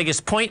 The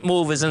biggest point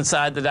move is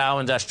inside the Dow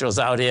Industrials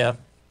out here.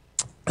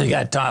 You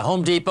got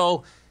Home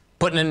Depot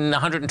putting in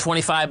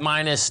 125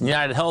 minus,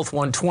 United Health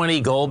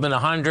 120, Goldman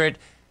 100,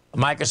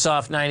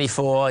 Microsoft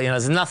 94.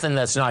 There's nothing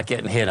that's not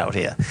getting hit out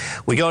here.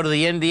 We go to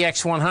the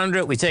NDX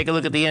 100. We take a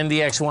look at the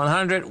NDX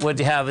 100. What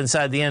you have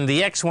inside the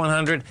NDX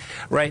 100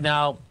 right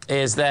now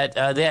is that,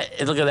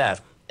 look at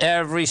that.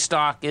 Every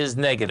stock is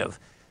negative.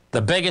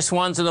 The biggest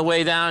ones on the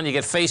way down, you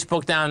get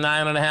Facebook down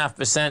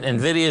 9.5%,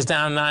 Nvidia's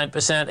down 9%,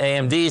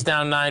 AMD's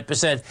down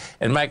 9%,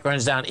 and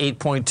Micron's down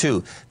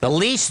 8.2%. The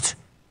least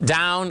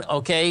down,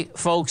 okay,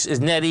 folks, is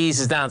NetEase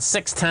is down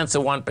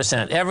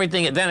 0.6%.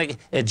 Everything, then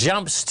it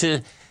jumps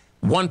to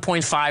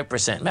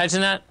 1.5%. Imagine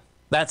that.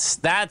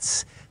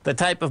 That's the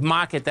type of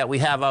market that we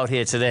have out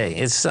here today.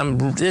 There's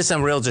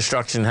some real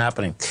destruction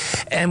happening.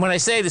 And when I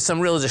say there's some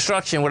real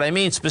destruction, what I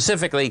mean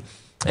specifically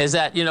is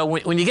that,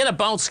 when you get a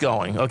bounce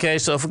going, okay,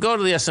 so if we go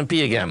to the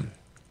S&P again,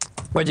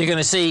 what you're going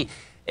to see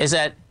is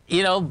that,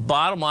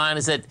 bottom line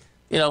is that,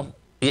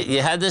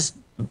 you had this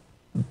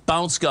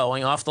bounce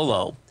going off the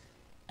low.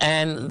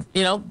 And,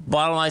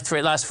 bottom line,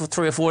 last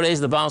 3 or 4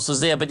 days, the bounce was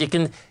there. But you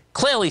can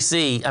clearly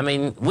see, I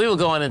mean, we were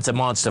going into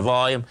monster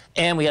volume,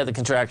 and we had the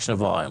contraction of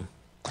volume.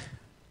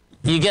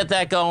 You get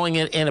that going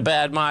in a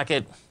bad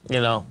market,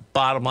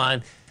 bottom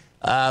line,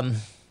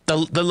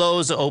 the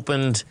lows are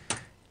opened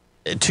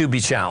to be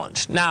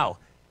challenged. Now,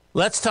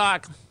 let's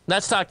talk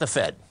the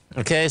Fed,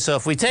 okay? So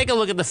if we take a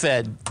look at the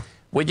Fed,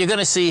 what you're going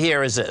to see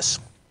here is this.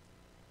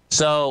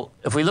 So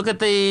if we look at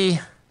the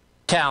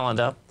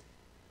calendar,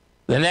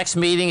 the next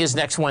meeting is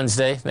next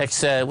Wednesday.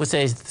 What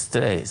day is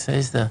today?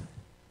 Today's the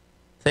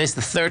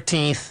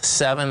 13th,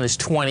 7 is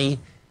 20,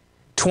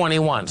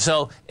 21.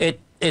 So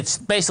it's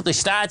basically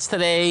starts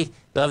today.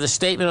 They'll have the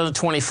statement on the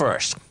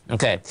 21st,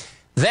 Okay.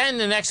 Then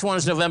the next one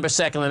is November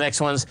 2nd. The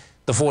next one's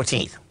the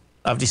 14th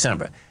of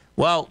December.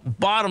 Well,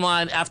 bottom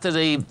line, after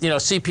the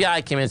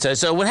CPI came in,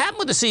 so what happened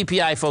with the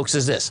CPI, folks,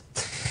 is this,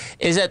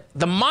 is that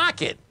the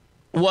market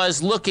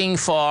was looking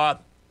for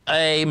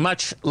a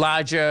much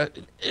larger,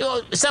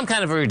 some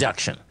kind of a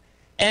reduction.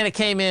 And it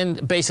came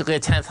in basically a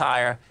tenth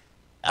higher,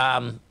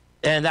 and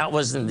that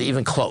wasn't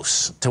even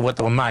close to what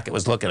the market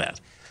was looking at.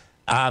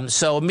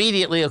 So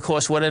immediately, of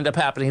course, what ended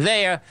up happening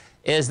there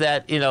is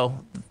that,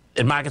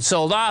 the market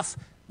sold off.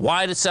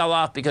 Why did it sell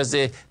off? Because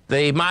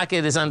the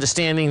market is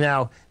understanding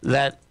now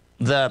that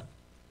the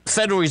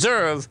Federal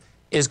Reserve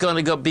is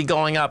going to be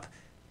going up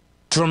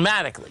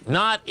dramatically,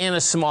 not in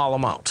a small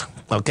amount,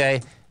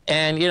 okay?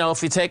 And,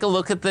 if you take a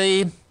look at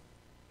the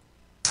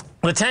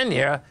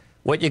 10-year,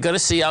 what you're going to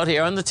see out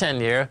here on the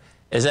 10-year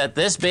is that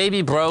this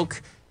baby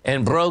broke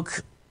and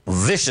broke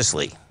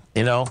viciously.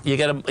 You got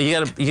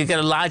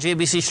a large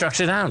ABC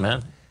structure down,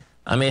 man.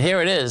 I mean,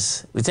 here it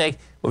is. We've done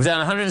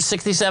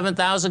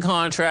 167,000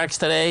 contracts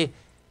today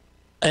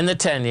in the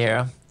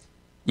 10-year.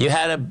 You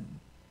had to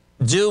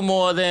do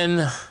more than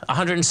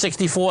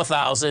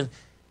 164,000,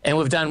 and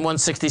we've done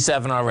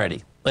 167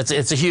 already.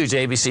 It's a huge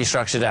ABC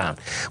structure down.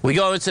 We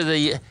go into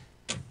the,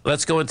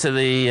 let's go into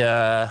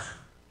the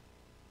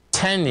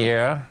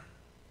 10-year.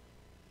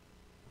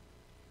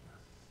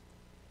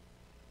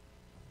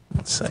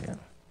 1 second.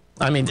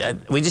 I mean,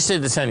 we just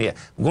did the 10-year.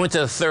 We're going to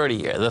the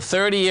 30-year. The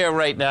 30-year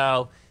right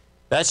now,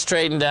 that's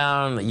trading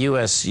down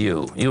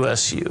USU.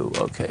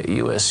 Okay,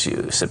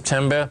 USU.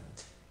 September.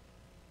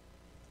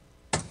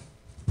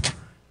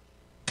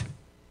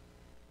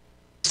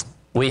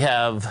 We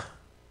have,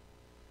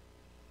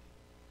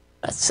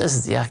 that says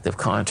it's the active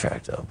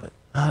contract, though, but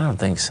I don't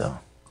think so.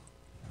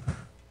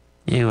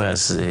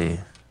 USZ.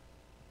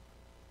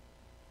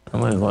 I'm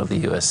going to go with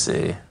the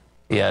USC.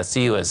 Yeah, it's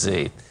the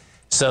USZ.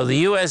 So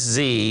the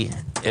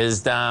USZ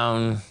is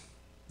down.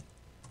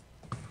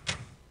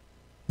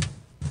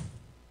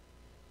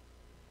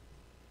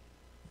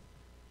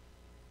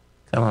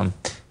 Come on.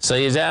 So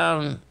you're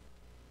down,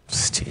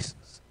 Jesus,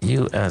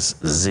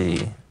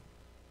 USZ.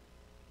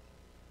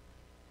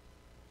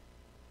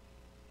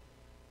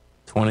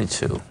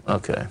 22,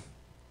 okay.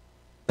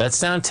 That's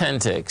down 10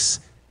 ticks.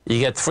 You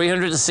get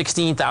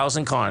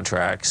 316,000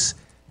 contracts.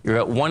 You're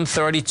at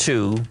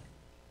 132.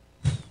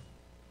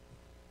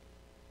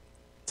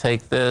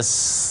 Take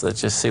this,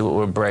 let's just see what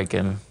we're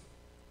breaking.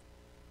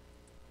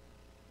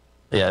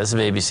 Yeah, this is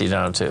ABC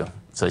down too.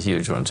 It's a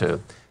huge one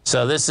too.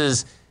 So this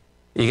is,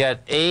 you got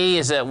A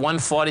is at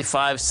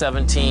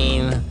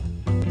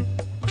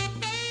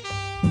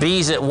 145.17.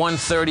 B's at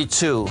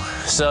 132.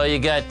 So you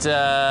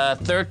got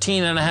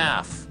 13 and a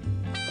half.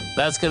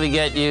 That's going to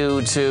get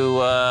you to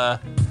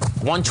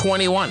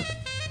 121.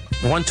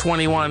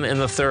 121 in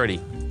the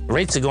 30.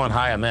 Rates are going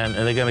higher, man,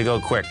 and they're going to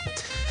go quick.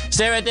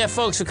 Stay right there,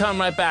 folks. We'll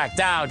come right back.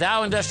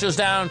 Dow Industrial's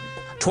down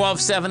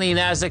 1270.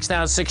 Nasdaq's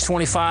down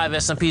 625.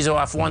 S&P's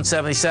off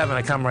 177.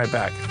 I come right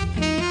back.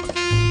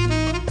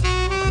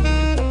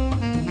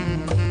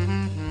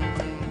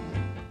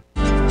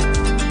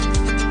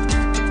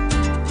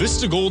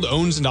 Vista Gold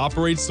owns and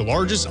operates the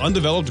largest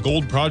undeveloped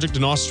gold project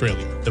in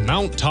Australia, the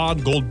Mount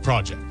Todd Gold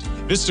Project.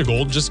 Vista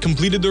Gold just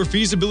completed their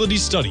feasibility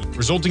study,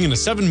 resulting in a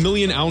 7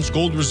 million ounce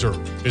gold reserve.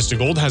 Vista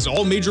Gold has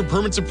all major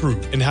permits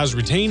approved and has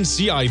retained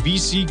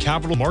CIBC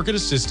capital market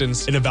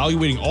assistance in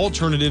evaluating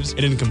alternatives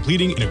and in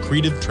completing an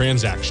accretive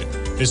transaction.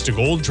 Vista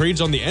Gold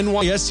trades on the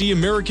NYSE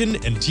American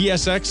and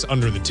TSX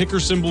under the ticker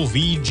symbol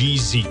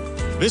VGZ.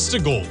 Vista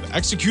Gold,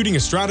 executing a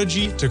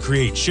strategy to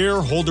create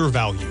shareholder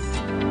value.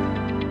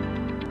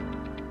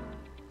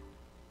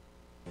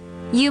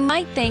 You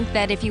might think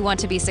that if you want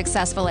to be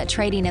successful at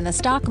trading in the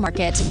stock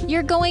market,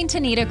 you're going to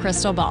need a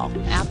crystal ball.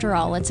 After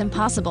all, it's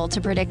impossible to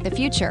predict the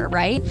future,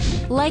 right?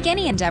 Like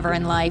any endeavor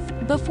in life,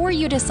 before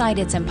you decide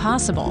it's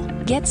impossible,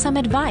 get some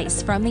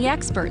advice from the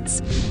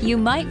experts. You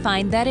might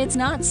find that it's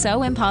not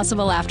so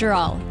impossible after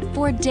all.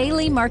 For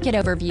daily market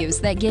overviews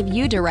that give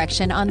you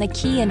direction on the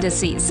key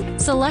indices,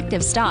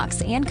 selective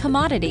stocks, and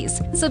commodities,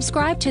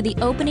 subscribe to the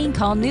Opening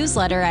Call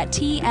newsletter at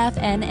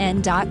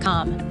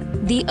TFNN.com.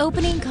 The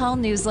Opening Call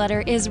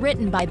newsletter is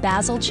written by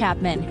Basil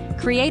Chapman,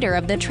 creator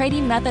of the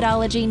trading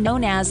methodology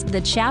known as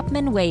the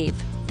Chapman Wave.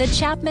 The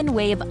Chapman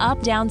Wave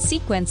up-down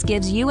sequence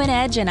gives you an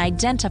edge in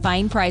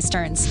identifying price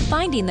turns,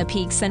 finding the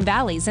peaks and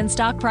valleys in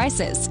stock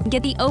prices.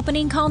 Get the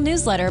Opening Call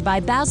newsletter by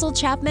Basil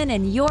Chapman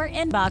in your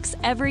inbox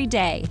every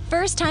day.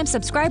 First-time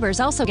subscribers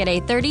also get a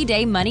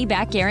 30-day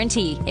money-back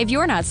guarantee. If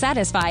you're not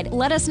satisfied,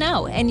 let us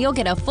know, and you'll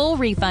get a full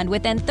refund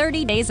within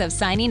 30 days of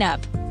signing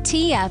up.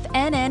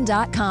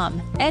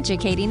 TFNN.com,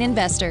 educating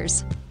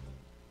investors.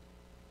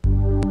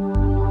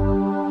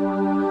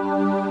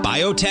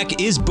 Biotech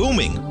is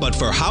booming, but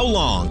for how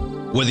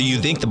long? Whether you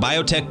think the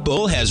biotech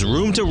bull has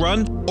room to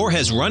run or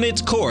has run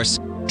its course,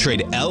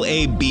 trade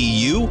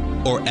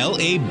LABU or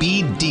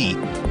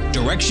LABD.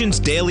 Direction's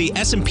daily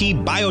S&P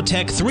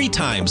Biotech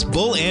 3x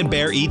bull and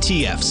bear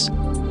ETFs.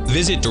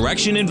 Visit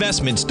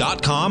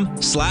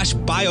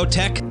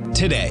directioninvestments.com/biotech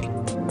today.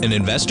 An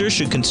investor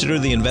should consider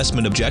the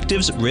investment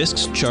objectives,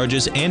 risks,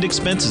 charges, and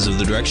expenses of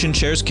the direction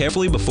shares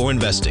carefully before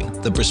investing.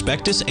 The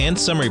prospectus and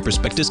summary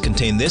prospectus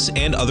contain this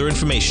and other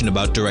information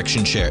about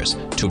direction shares.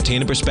 To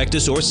obtain a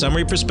prospectus or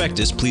summary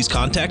prospectus, please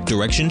contact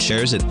Direction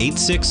Shares at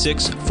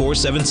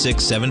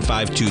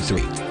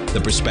 866-476-7523. The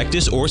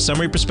prospectus or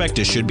summary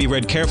prospectus should be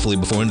read carefully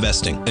before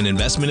investing. An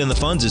investment in the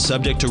funds is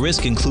subject to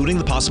risk, including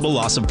the possible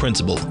loss of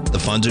principal. The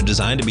funds are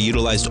designed to be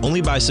utilized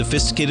only by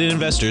sophisticated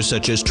investors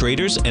such as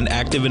traders and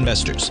active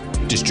investors.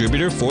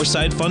 Distributor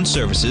Foreside Fund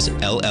Services,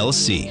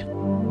 LLC.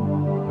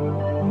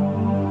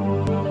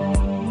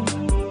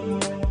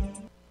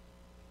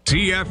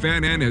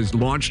 TFNN has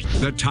launched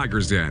the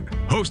Tiger's Den.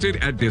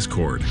 Hosted at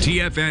Discord,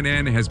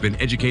 TFNN has been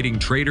educating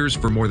traders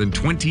for more than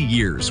 20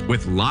 years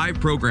with live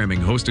programming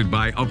hosted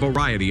by a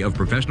variety of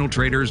professional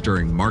traders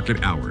during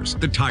market hours.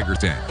 The Tiger's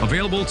Den,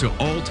 available to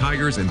all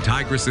tigers and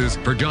tigresses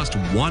for just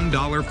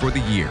 $1 for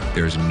the year.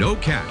 There's no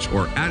catch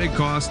or added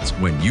costs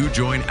when you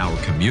join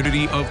our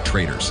community of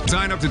traders.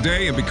 Sign up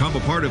today and become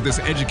a part of this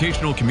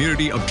educational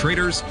community of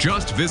traders.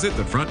 Just visit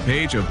the front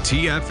page of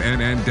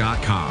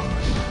TFNN.com.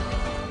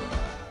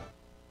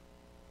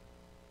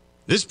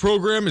 This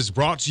program is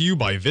brought to you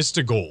by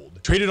Vista Gold,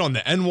 traded on the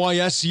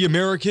NYSE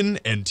American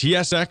and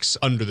TSX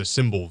under the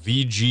symbol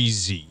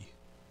VGZ.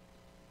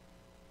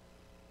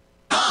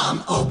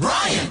 Tom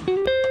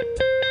O'Brien.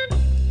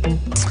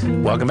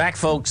 Welcome back,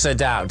 folks.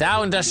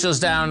 Dow Industrial's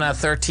down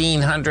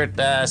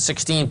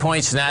 1,316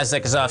 points.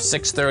 NASDAQ is off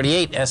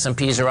 638.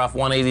 S&Ps are off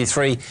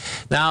 183.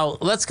 Now,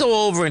 let's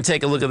go over and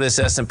take a look at this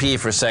S&P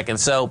for a second.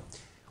 So,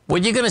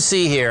 what you're going to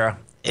see here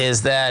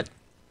is that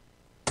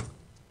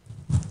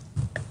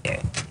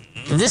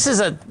this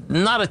is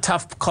not a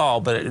tough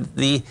call, but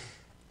the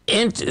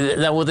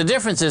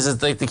difference is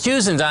that the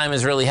Qs and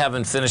diamonds really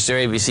haven't finished their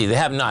ABC. They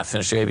have not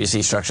finished their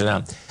ABC structure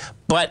now.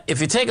 But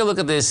if you take a look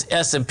at this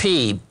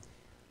S&P,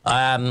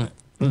 the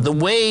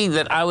way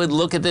that I would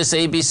look at this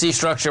ABC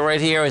structure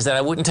right here is that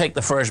I wouldn't take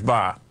the first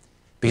bar,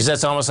 because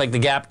that's almost like the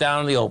gap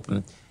down in the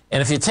open.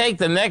 And if you take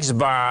the next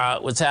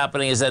bar, what's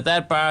happening is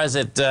that bar is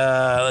at,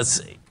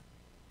 let's see,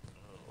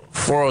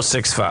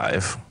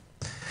 4065.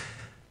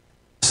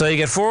 So you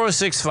get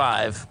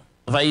 4065.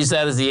 If I use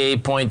that as the A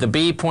point, the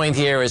B point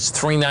here is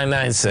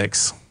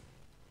 3996.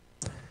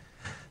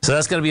 So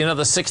that's going to be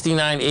another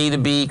 69. A to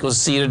B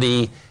equals C to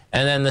D.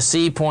 And then the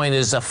C point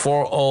is a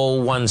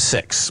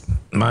 4016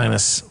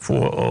 minus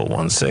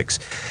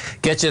 4016.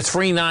 Gets you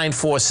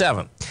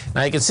 3947.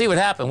 Now you can see what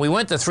happened. We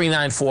went to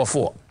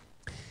 3944.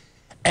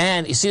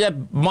 And you see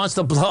that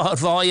monster blowout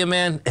volume,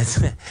 man?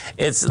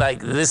 It's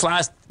like this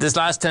last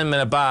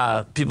 10-minute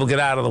bar, people get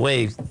out of the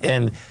way.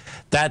 And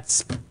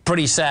that's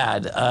pretty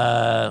sad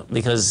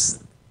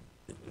because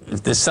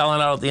if they're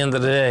selling out at the end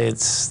of the day,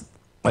 it's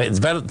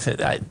better.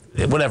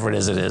 Whatever it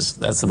is.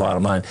 That's the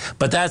bottom line.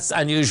 But that's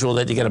unusual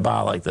that you get a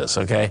bar like this,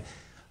 okay?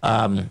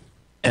 And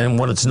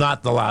when it's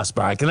not the last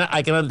bar,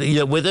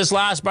 with this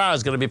last bar,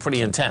 it's going to be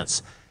pretty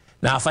intense.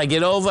 Now, if I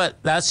get over,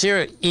 that's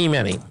your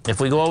E-mini. If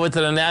we go over to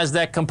the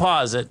NASDAQ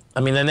Composite,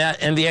 the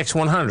NDX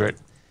 100,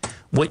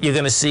 what you're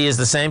going to see is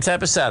the same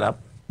type of setup.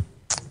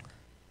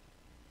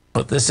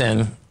 Put this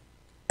in.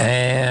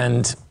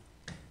 And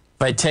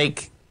if I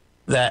take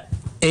that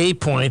A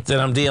point that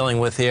I'm dealing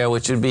with here,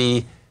 which would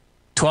be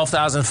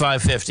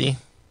 12,550,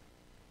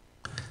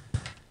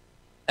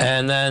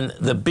 and then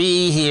the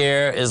B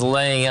here is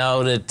laying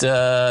out at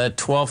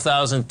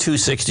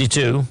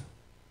 12,262.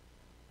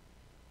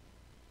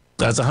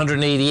 That's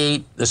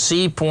 188. The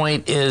C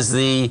point is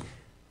the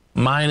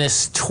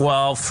minus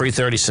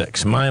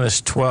 12,336.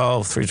 Minus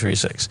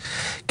 12,336.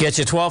 Gets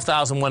you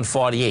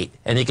 12,148.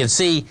 And you can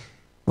see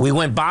we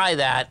went by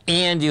that,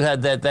 and you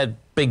had that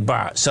big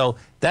bar. So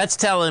that's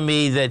telling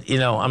me that,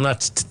 I'm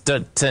not,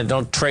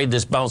 don't trade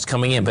this bounce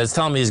coming in, but it's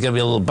telling me there's going to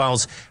be a little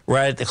bounce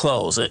right at the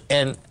close.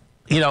 And,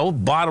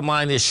 bottom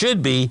line, it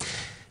should be,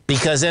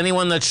 because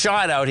anyone that's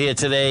short out here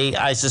today,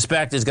 I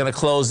suspect, is going to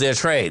close their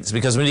trades.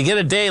 Because when you get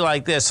a day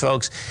like this,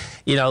 folks,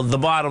 the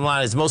bottom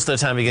line is most of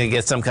the time you're going to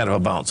get some kind of a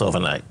bounce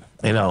overnight.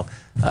 Of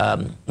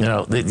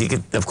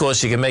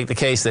course, you can make the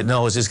case that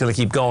no, it's just going to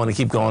keep going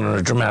in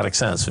a dramatic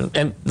sense.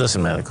 And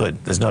listen, man, it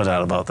could. There's no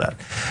doubt about that.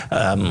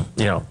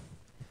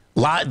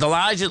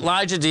 The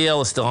larger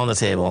deal is still on the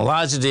table. The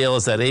larger deal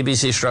is that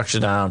ABC structure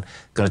down.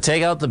 Going to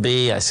take out the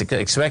B. I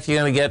expect you're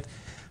going to get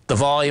the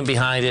volume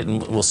behind it,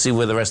 and we'll see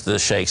where the rest of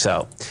this shakes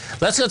out.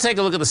 Let's go take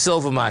a look at the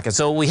silver market.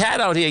 So we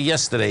had out here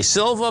yesterday.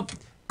 Silver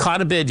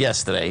caught a bid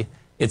yesterday.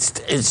 It's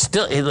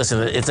still, hey,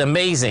 listen, it's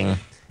amazing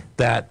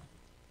that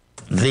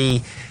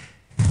the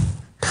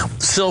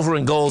silver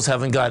and golds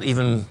haven't got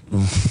even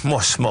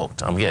more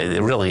smoked.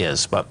 It really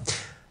is. But,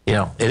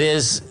 it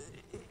is,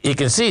 you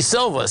can see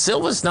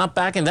silver's not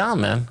backing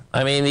down, man.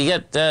 You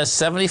get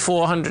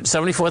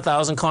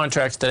 74,000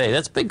 contracts today.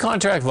 That's big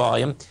contract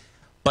volume.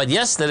 But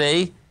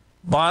yesterday,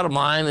 bottom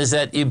line is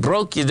that you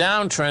broke your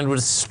downtrend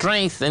with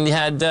strength, and you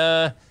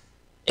had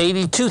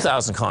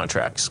 82,000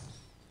 contracts.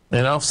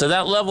 So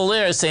that level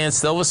there is saying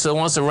silver still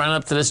wants to run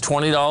up to this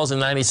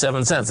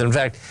 $20.97. In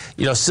fact,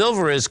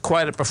 silver is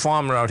quite a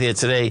performer out here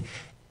today.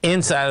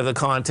 inside of the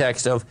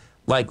context of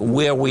like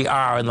where we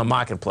are in the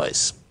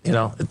marketplace. You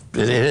know,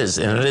 it is,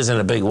 and it is in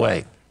a big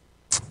way.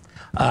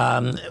 I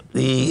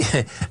mean,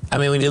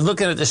 when you're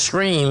looking at the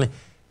screen,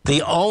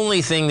 the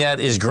only thing that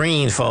is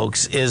green,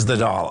 folks, is the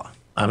dollar.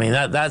 I mean,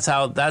 that's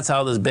how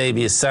this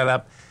baby is set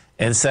up,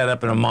 and set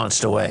up in a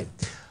monster way.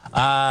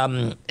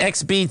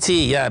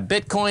 XBT, yeah,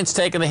 Bitcoin's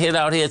taking a hit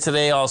out here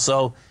today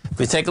also. If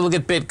we take a look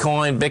at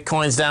Bitcoin,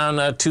 Bitcoin's down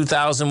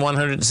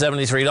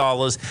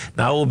 $2,173.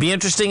 Now, what will be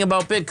interesting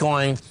about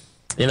Bitcoin,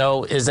 you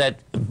know, is that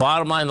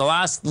bottom line, the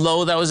last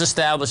low that was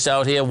established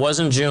out here was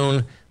in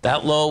June.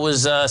 That low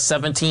was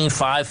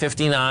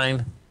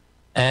 17,559.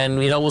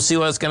 And, you know, we'll see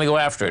what it's going to go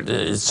after.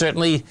 It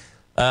certainly,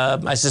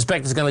 I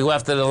suspect it's going to go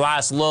after the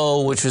last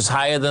low, which was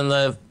higher than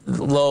the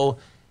low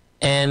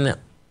in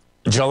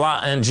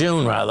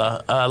June,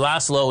 rather.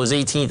 Last low was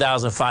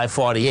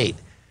 18,548.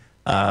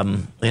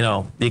 You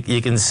know,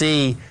 you can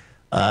see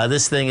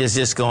this thing is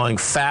just going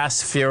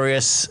fast,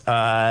 furious,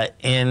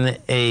 in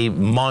a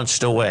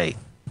monster way.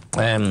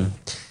 And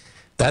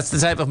that's the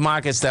type of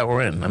markets that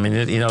we're in. I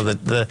mean, you know,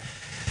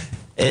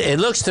 it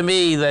looks to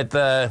me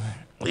that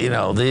you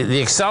know,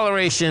 the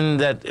acceleration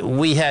that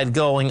we had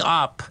going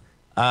up,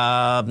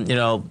 you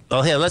know,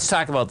 well, here, let's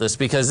talk about this,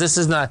 because this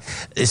is not,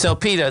 so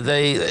Peter,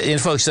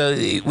 folks, so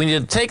when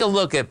you take a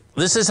look at,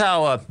 this is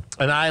how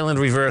an island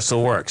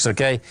reversal works,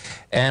 okay?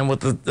 And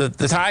what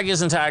the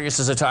Tigers and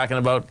Tigresses are talking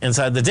about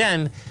inside the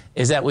den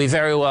is that we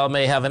very well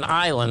may have an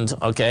island,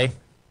 okay,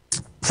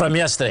 from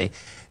yesterday.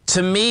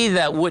 To me,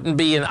 that wouldn't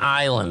be an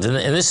island, and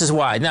this is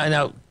why.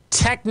 Now,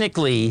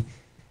 technically,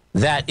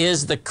 that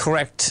is the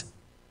correct,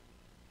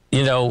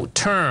 you know,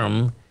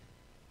 term,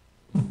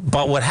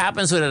 but what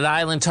happens with an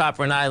island top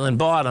or an island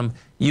bottom,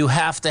 you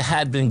have to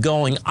had been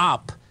going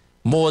up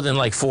more than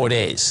like 4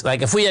 days.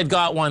 Like if we had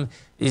got one,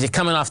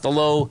 coming off the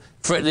low,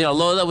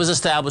 low that was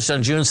established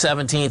on June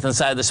 17th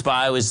inside the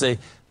SPY was the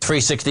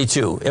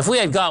 362. If we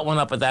had got one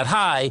up at that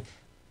high,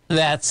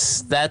 that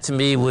to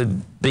me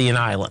would be an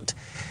island.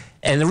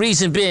 And the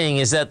reason being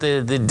is that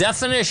the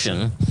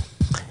definition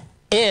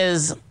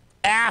is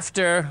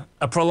after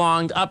a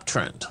prolonged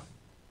uptrend,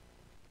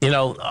 you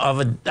know, of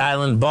an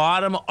island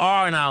bottom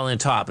or an island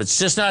top. It's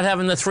just not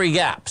having the three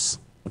gaps,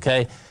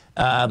 okay?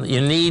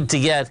 You need to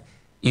get,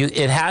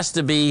 it has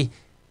to be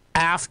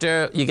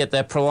after you get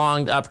that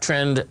prolonged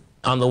uptrend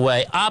on the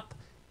way up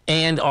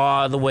and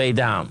or the way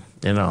down,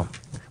 you know.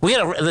 We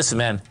gotta, listen,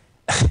 man,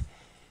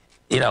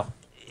 you know,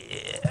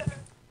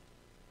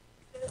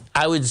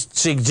 I would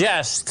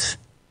suggest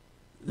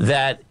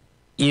that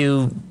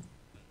you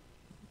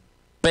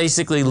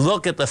basically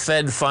look at the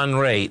Fed fund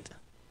rate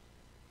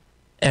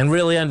and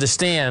really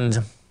understand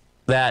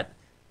that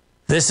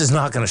this is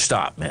not going to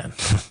stop, man.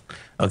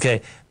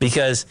 Okay?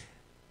 Because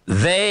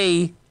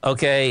they,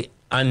 okay,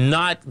 are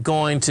not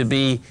going to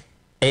be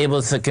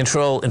able to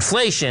control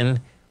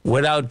inflation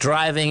without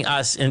driving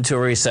us into a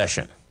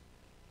recession.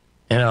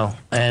 You know,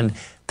 and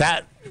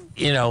that,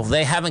 you know,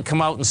 they haven't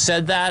come out and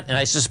said that, and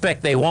I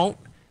suspect they won't,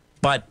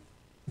 but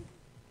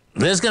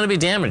there's going to be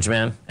damage,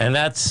 man. And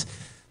that's,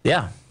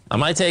 yeah,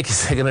 my take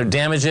is they're going to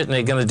damage it, and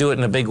they're going to do it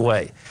in a big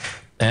way.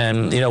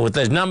 And, you know, with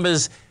the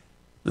numbers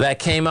that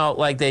came out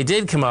like they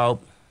did come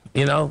out,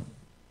 you know,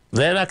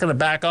 they're not going to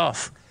back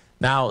off.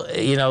 Now,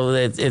 you know,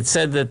 it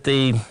said that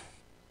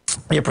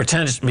your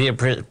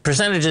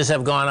percentages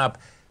have gone up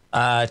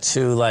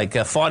to like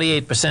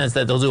 48%,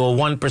 that they'll do a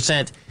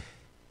 1%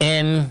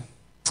 in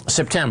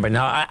September.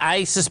 Now,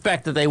 I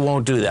suspect that they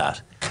won't do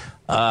that.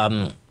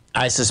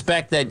 I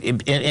suspect that,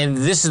 and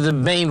this is the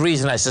main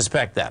reason I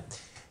suspect that,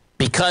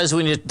 because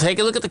when you take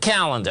a look at the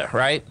calendar,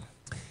 right,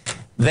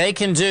 they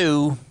can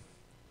do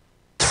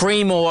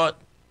 3 more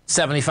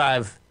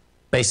 75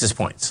 basis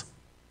points.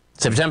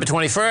 September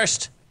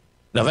 21st,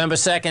 November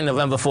 2nd,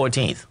 November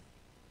 14th.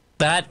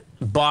 That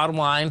bottom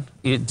line,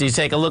 you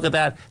take a look at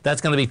that,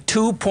 that's going to be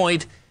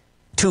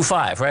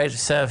 2.25, right?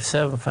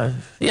 7.5.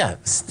 Yeah,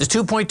 it's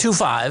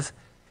 2.25.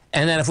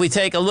 And then if we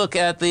take a look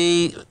at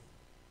the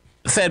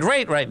Fed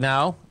rate right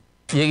now,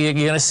 you're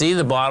going to see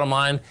the bottom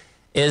line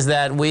is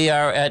that we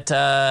are at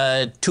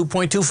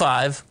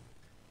 2.25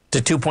 to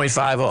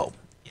 2.50.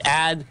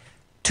 Add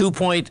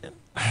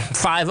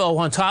 2.50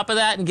 on top of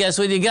that, and guess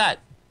what you got?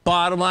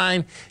 Bottom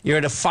line, you're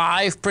at a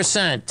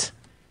 5%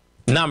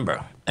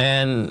 number.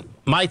 And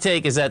my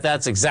take is that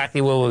that's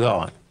exactly where we're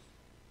going.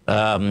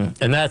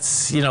 And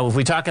that's, you know, if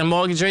we're talking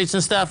mortgage rates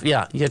and stuff,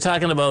 yeah, you're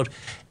talking about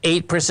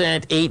 8%,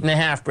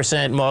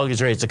 8.5%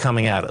 mortgage rates are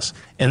coming at us.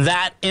 And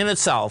that in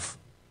itself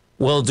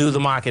will do the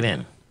market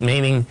in,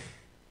 meaning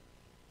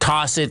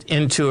toss it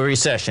into a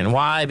recession.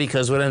 Why?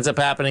 Because what ends up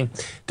happening,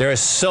 there are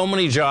so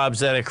many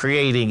jobs that are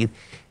creating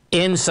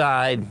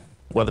inside,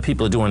 whether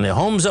people are doing their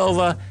homes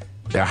over,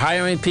 they're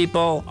hiring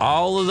people,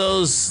 all of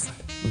those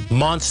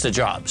monster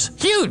jobs.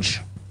 Huge.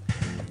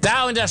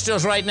 Dow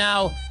Industrials right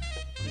now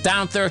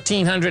down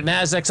 1,300,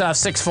 Nasdaq's off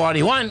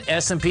 641,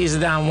 S&Ps are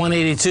down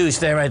 182.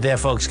 Stay right there,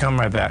 folks. Come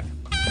right back.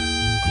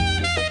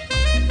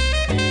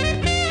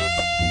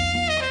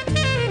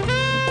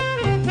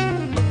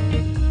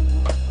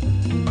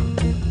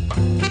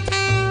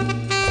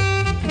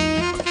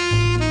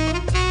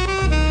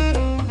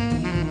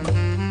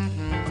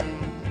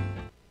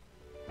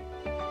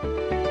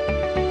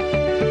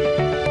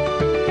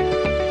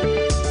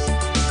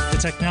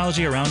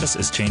 technology around us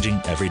is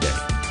changing every day.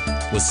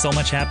 With so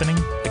much happening,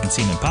 it can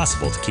seem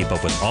impossible to keep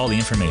up with all the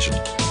information.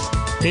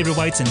 David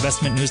White's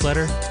investment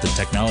newsletter, The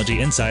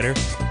Technology Insider,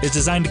 is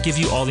designed to give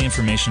you all the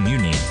information you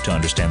need to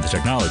understand the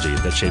technology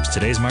that shapes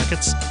today's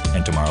markets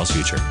and tomorrow's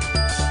future.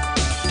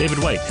 David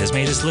White has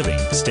made his living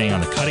staying on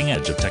the cutting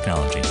edge of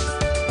technology.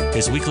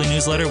 His weekly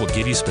newsletter will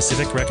give you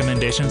specific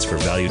recommendations for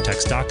value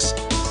tech stocks,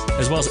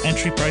 as well as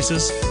entry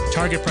prices,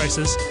 target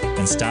prices,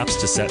 and stops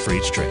to set for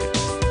each trade.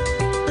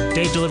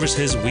 Dave delivers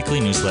his weekly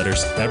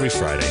newsletters every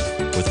Friday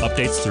with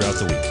updates throughout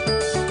the week.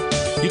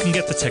 You can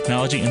get the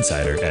Technology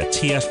Insider at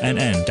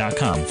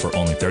TFNN.com for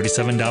only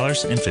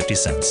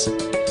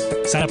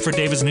 $37.50. Sign up for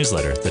David's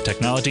newsletter, The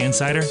Technology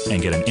Insider,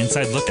 and get an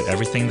inside look at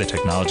everything the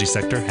technology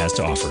sector has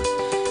to offer.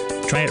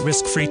 Try it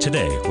risk-free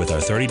today with our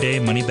 30-day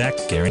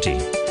money-back guarantee.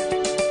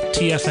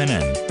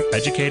 TFNN,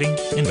 educating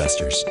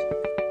investors.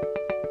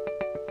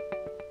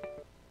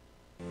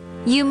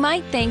 You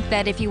might think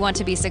that if you want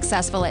to be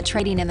successful at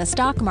trading in the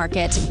stock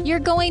market, you're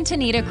going to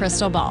need a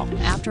crystal ball.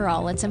 After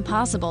all, it's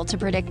impossible to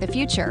predict the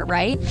future,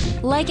 right?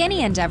 Like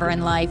any endeavor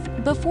in life,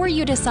 before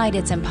you decide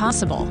it's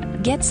impossible,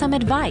 get some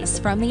advice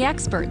from the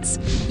experts.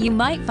 You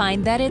might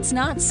find that it's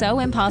not so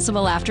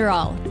impossible after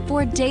all.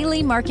 For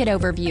daily market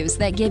overviews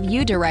that give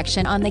you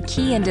direction on the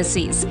key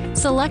indices,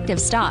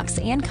 selective stocks,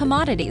 and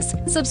commodities,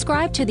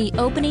 subscribe to the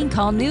Opening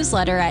Call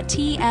newsletter at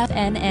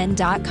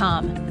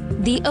TFNN.com.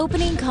 The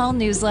Opening Call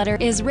newsletter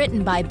is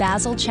written by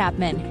Basil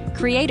Chapman,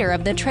 creator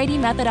of the trading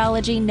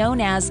methodology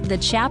known as the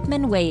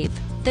Chapman Wave.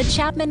 The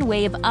Chapman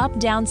Wave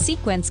up-down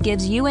sequence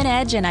gives you an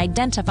edge in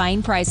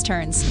identifying price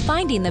turns,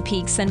 finding the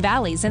peaks and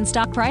valleys in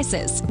stock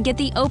prices. Get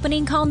the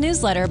Opening Call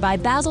newsletter by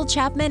Basil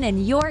Chapman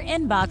in your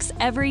inbox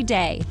every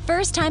day.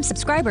 First-time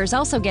subscribers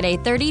also get a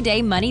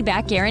 30-day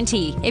money-back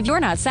guarantee. If you're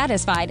not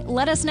satisfied,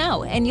 let us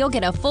know, and you'll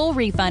get a full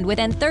refund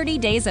within 30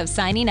 days of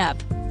signing up.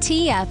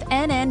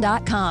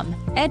 TFNN.com,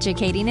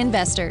 educating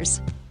investors.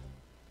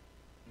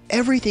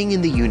 Everything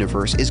in the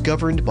universe is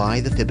governed by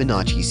the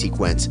Fibonacci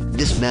sequence.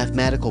 This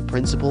mathematical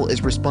principle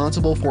is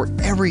responsible for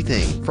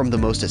everything from the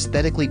most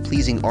aesthetically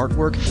pleasing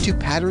artwork to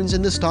patterns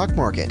in the stock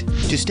market.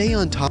 To stay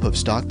on top of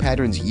stock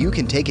patterns you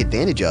can take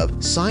advantage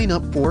of, sign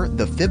up for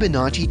the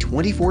Fibonacci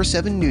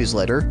 24/7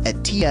 newsletter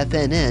at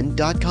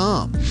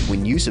TFNN.com.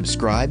 When you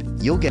subscribe,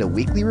 you'll get a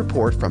weekly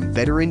report from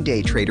veteran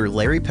day trader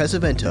Larry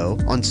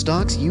Pesavento on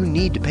stocks you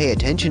need to pay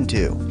attention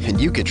to. And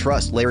you can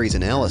trust Larry's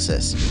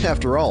analysis.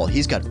 After all,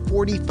 he's got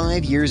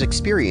 45 years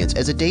experience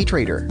as a day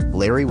trader.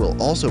 Larry will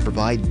also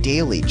provide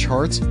daily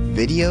charts,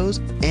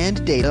 videos,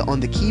 and data on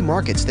the key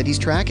markets that he's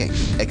tracking.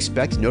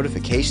 Expect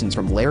notifications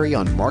from Larry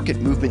on market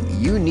movement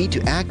you need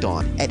to act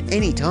on at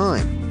any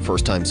time.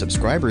 First-time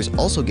subscribers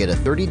also get a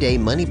 30-day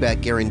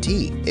money-back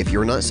guarantee. If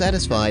you're not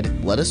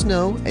satisfied, let us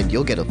know and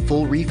you'll get a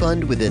full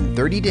refund within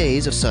 30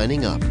 days of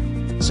signing up.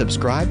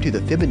 Subscribe to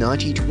the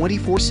Fibonacci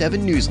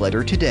 24/7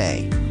 newsletter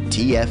today.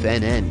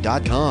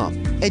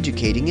 TFNN.com,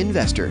 educating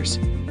investors.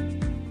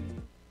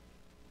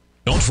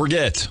 Don't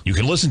forget, you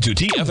can listen to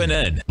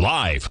TFNN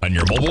live on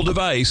your mobile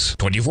device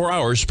 24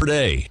 hours per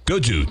day. Go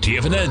to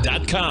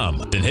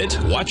TFNN.com, then hit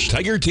Watch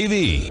Tiger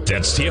TV.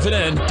 That's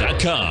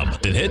TFNN.com,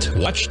 then hit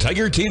Watch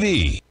Tiger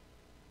TV.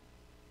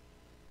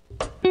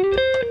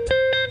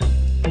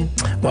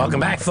 Welcome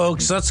back,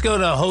 folks. Let's go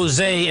to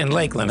Jose in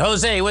Lakeland.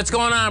 Jose, what's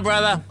going on,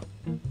 brother?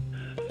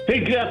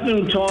 Hey, good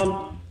afternoon,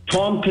 Tom.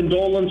 Tom,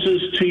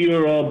 condolences to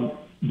your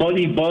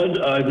buddy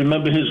Bud. I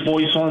remember his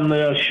voice on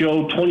the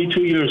show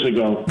 22 years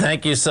ago.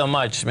 Thank you so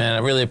much, man. I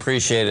really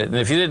appreciate it. And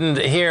if you didn't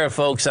hear,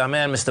 folks, our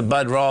man, Mr.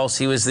 Bud Rawls,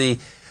 he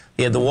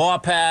had the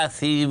Warpath.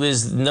 He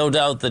was no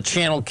doubt the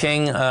Channel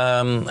King,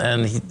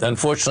 and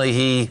unfortunately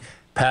he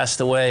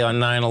passed away on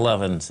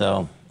 9/11.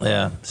 So,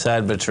 yeah,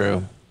 sad but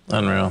true.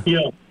 Unreal.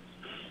 Yeah.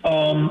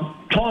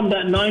 Tom,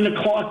 that 9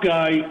 o'clock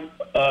guy,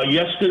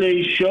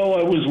 yesterday's show,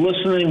 I was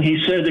listening.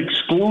 He said,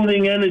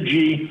 excluding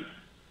energy,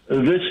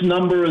 this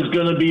number is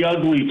going to be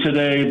ugly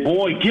today.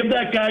 Boy, give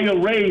that guy a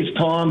raise,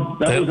 Tom.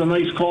 That was a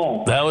nice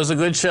call. That was a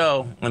good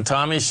show. And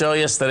Tommy's show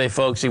yesterday,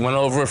 folks, he went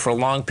over it for a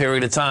long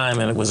period of time,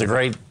 and it was a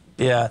great,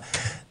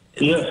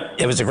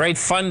 it was a great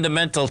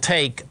fundamental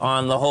take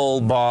on the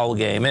whole ball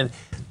game. And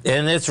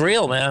it's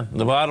real, man.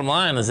 The bottom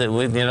line is that,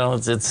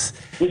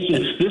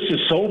 This is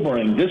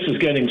sobering. This is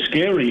getting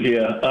scary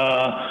here.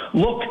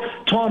 Look,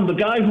 Tom, the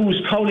guy who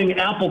was touting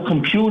Apple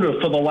Computer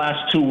for the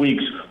last 2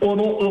 weeks, or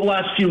the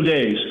last few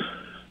days,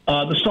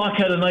 the stock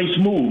had a nice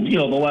move, the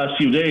last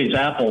few days,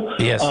 Apple.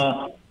 Yes.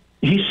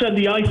 He said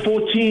the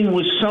i14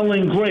 was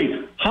selling great.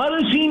 How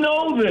does he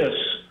know this?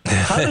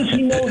 How does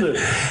he know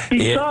this?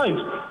 Besides,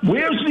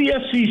 where's the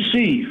SEC?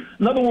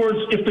 In other words,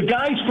 if the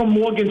guys from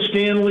Morgan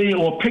Stanley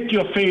or pick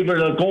your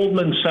favorite,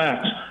 Goldman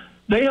Sachs,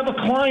 they have a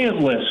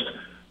client list.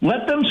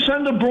 Let them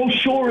send a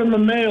brochure in the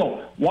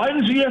mail. Why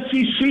does the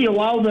SEC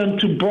allow them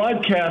to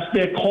broadcast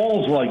their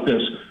calls like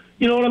this?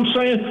 You know what I'm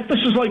saying?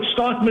 This is like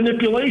stock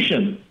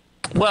manipulation.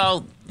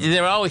 Well,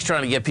 they're always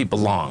trying to get people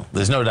long.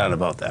 There's no doubt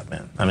about that,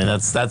 man. I mean,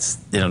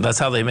 that's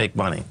how they make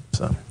money.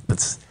 So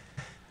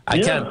I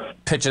can't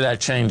picture that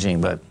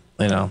changing, but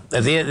You know,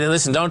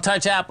 listen, don't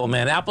touch Apple,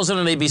 man. Apple's in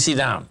an ABC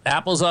down.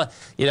 Apple's,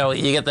 you know,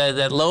 you get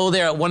that low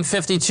there at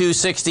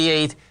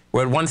 152.68.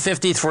 We're at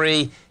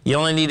 153. You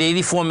only need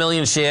 84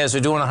 million shares.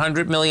 We're doing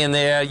 100 million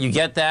there. You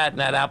get that, and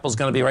that Apple's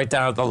going to be right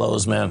down at the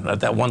lows, man, at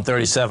that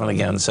 137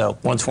 again. So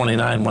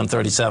 129,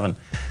 137.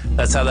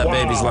 That's how that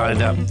baby's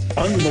lined up.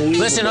 Unbelievable.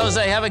 Listen,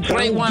 Jose, have a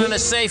great one and a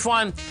safe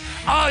one.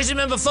 Always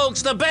remember,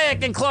 folks, the bear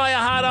can claw your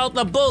heart out,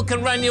 the bull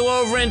can run you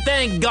over, and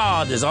thank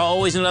God there's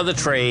always another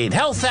trade.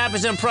 Health,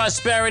 happiness, and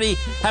prosperity.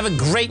 Have a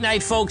great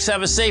night, folks.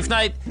 Have a safe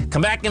night.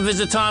 Come back and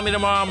visit Tommy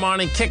tomorrow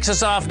morning. Kicks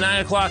us off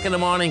 9 o'clock in the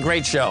morning.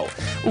 Great show.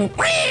 Look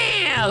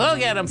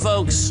at him,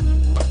 folks.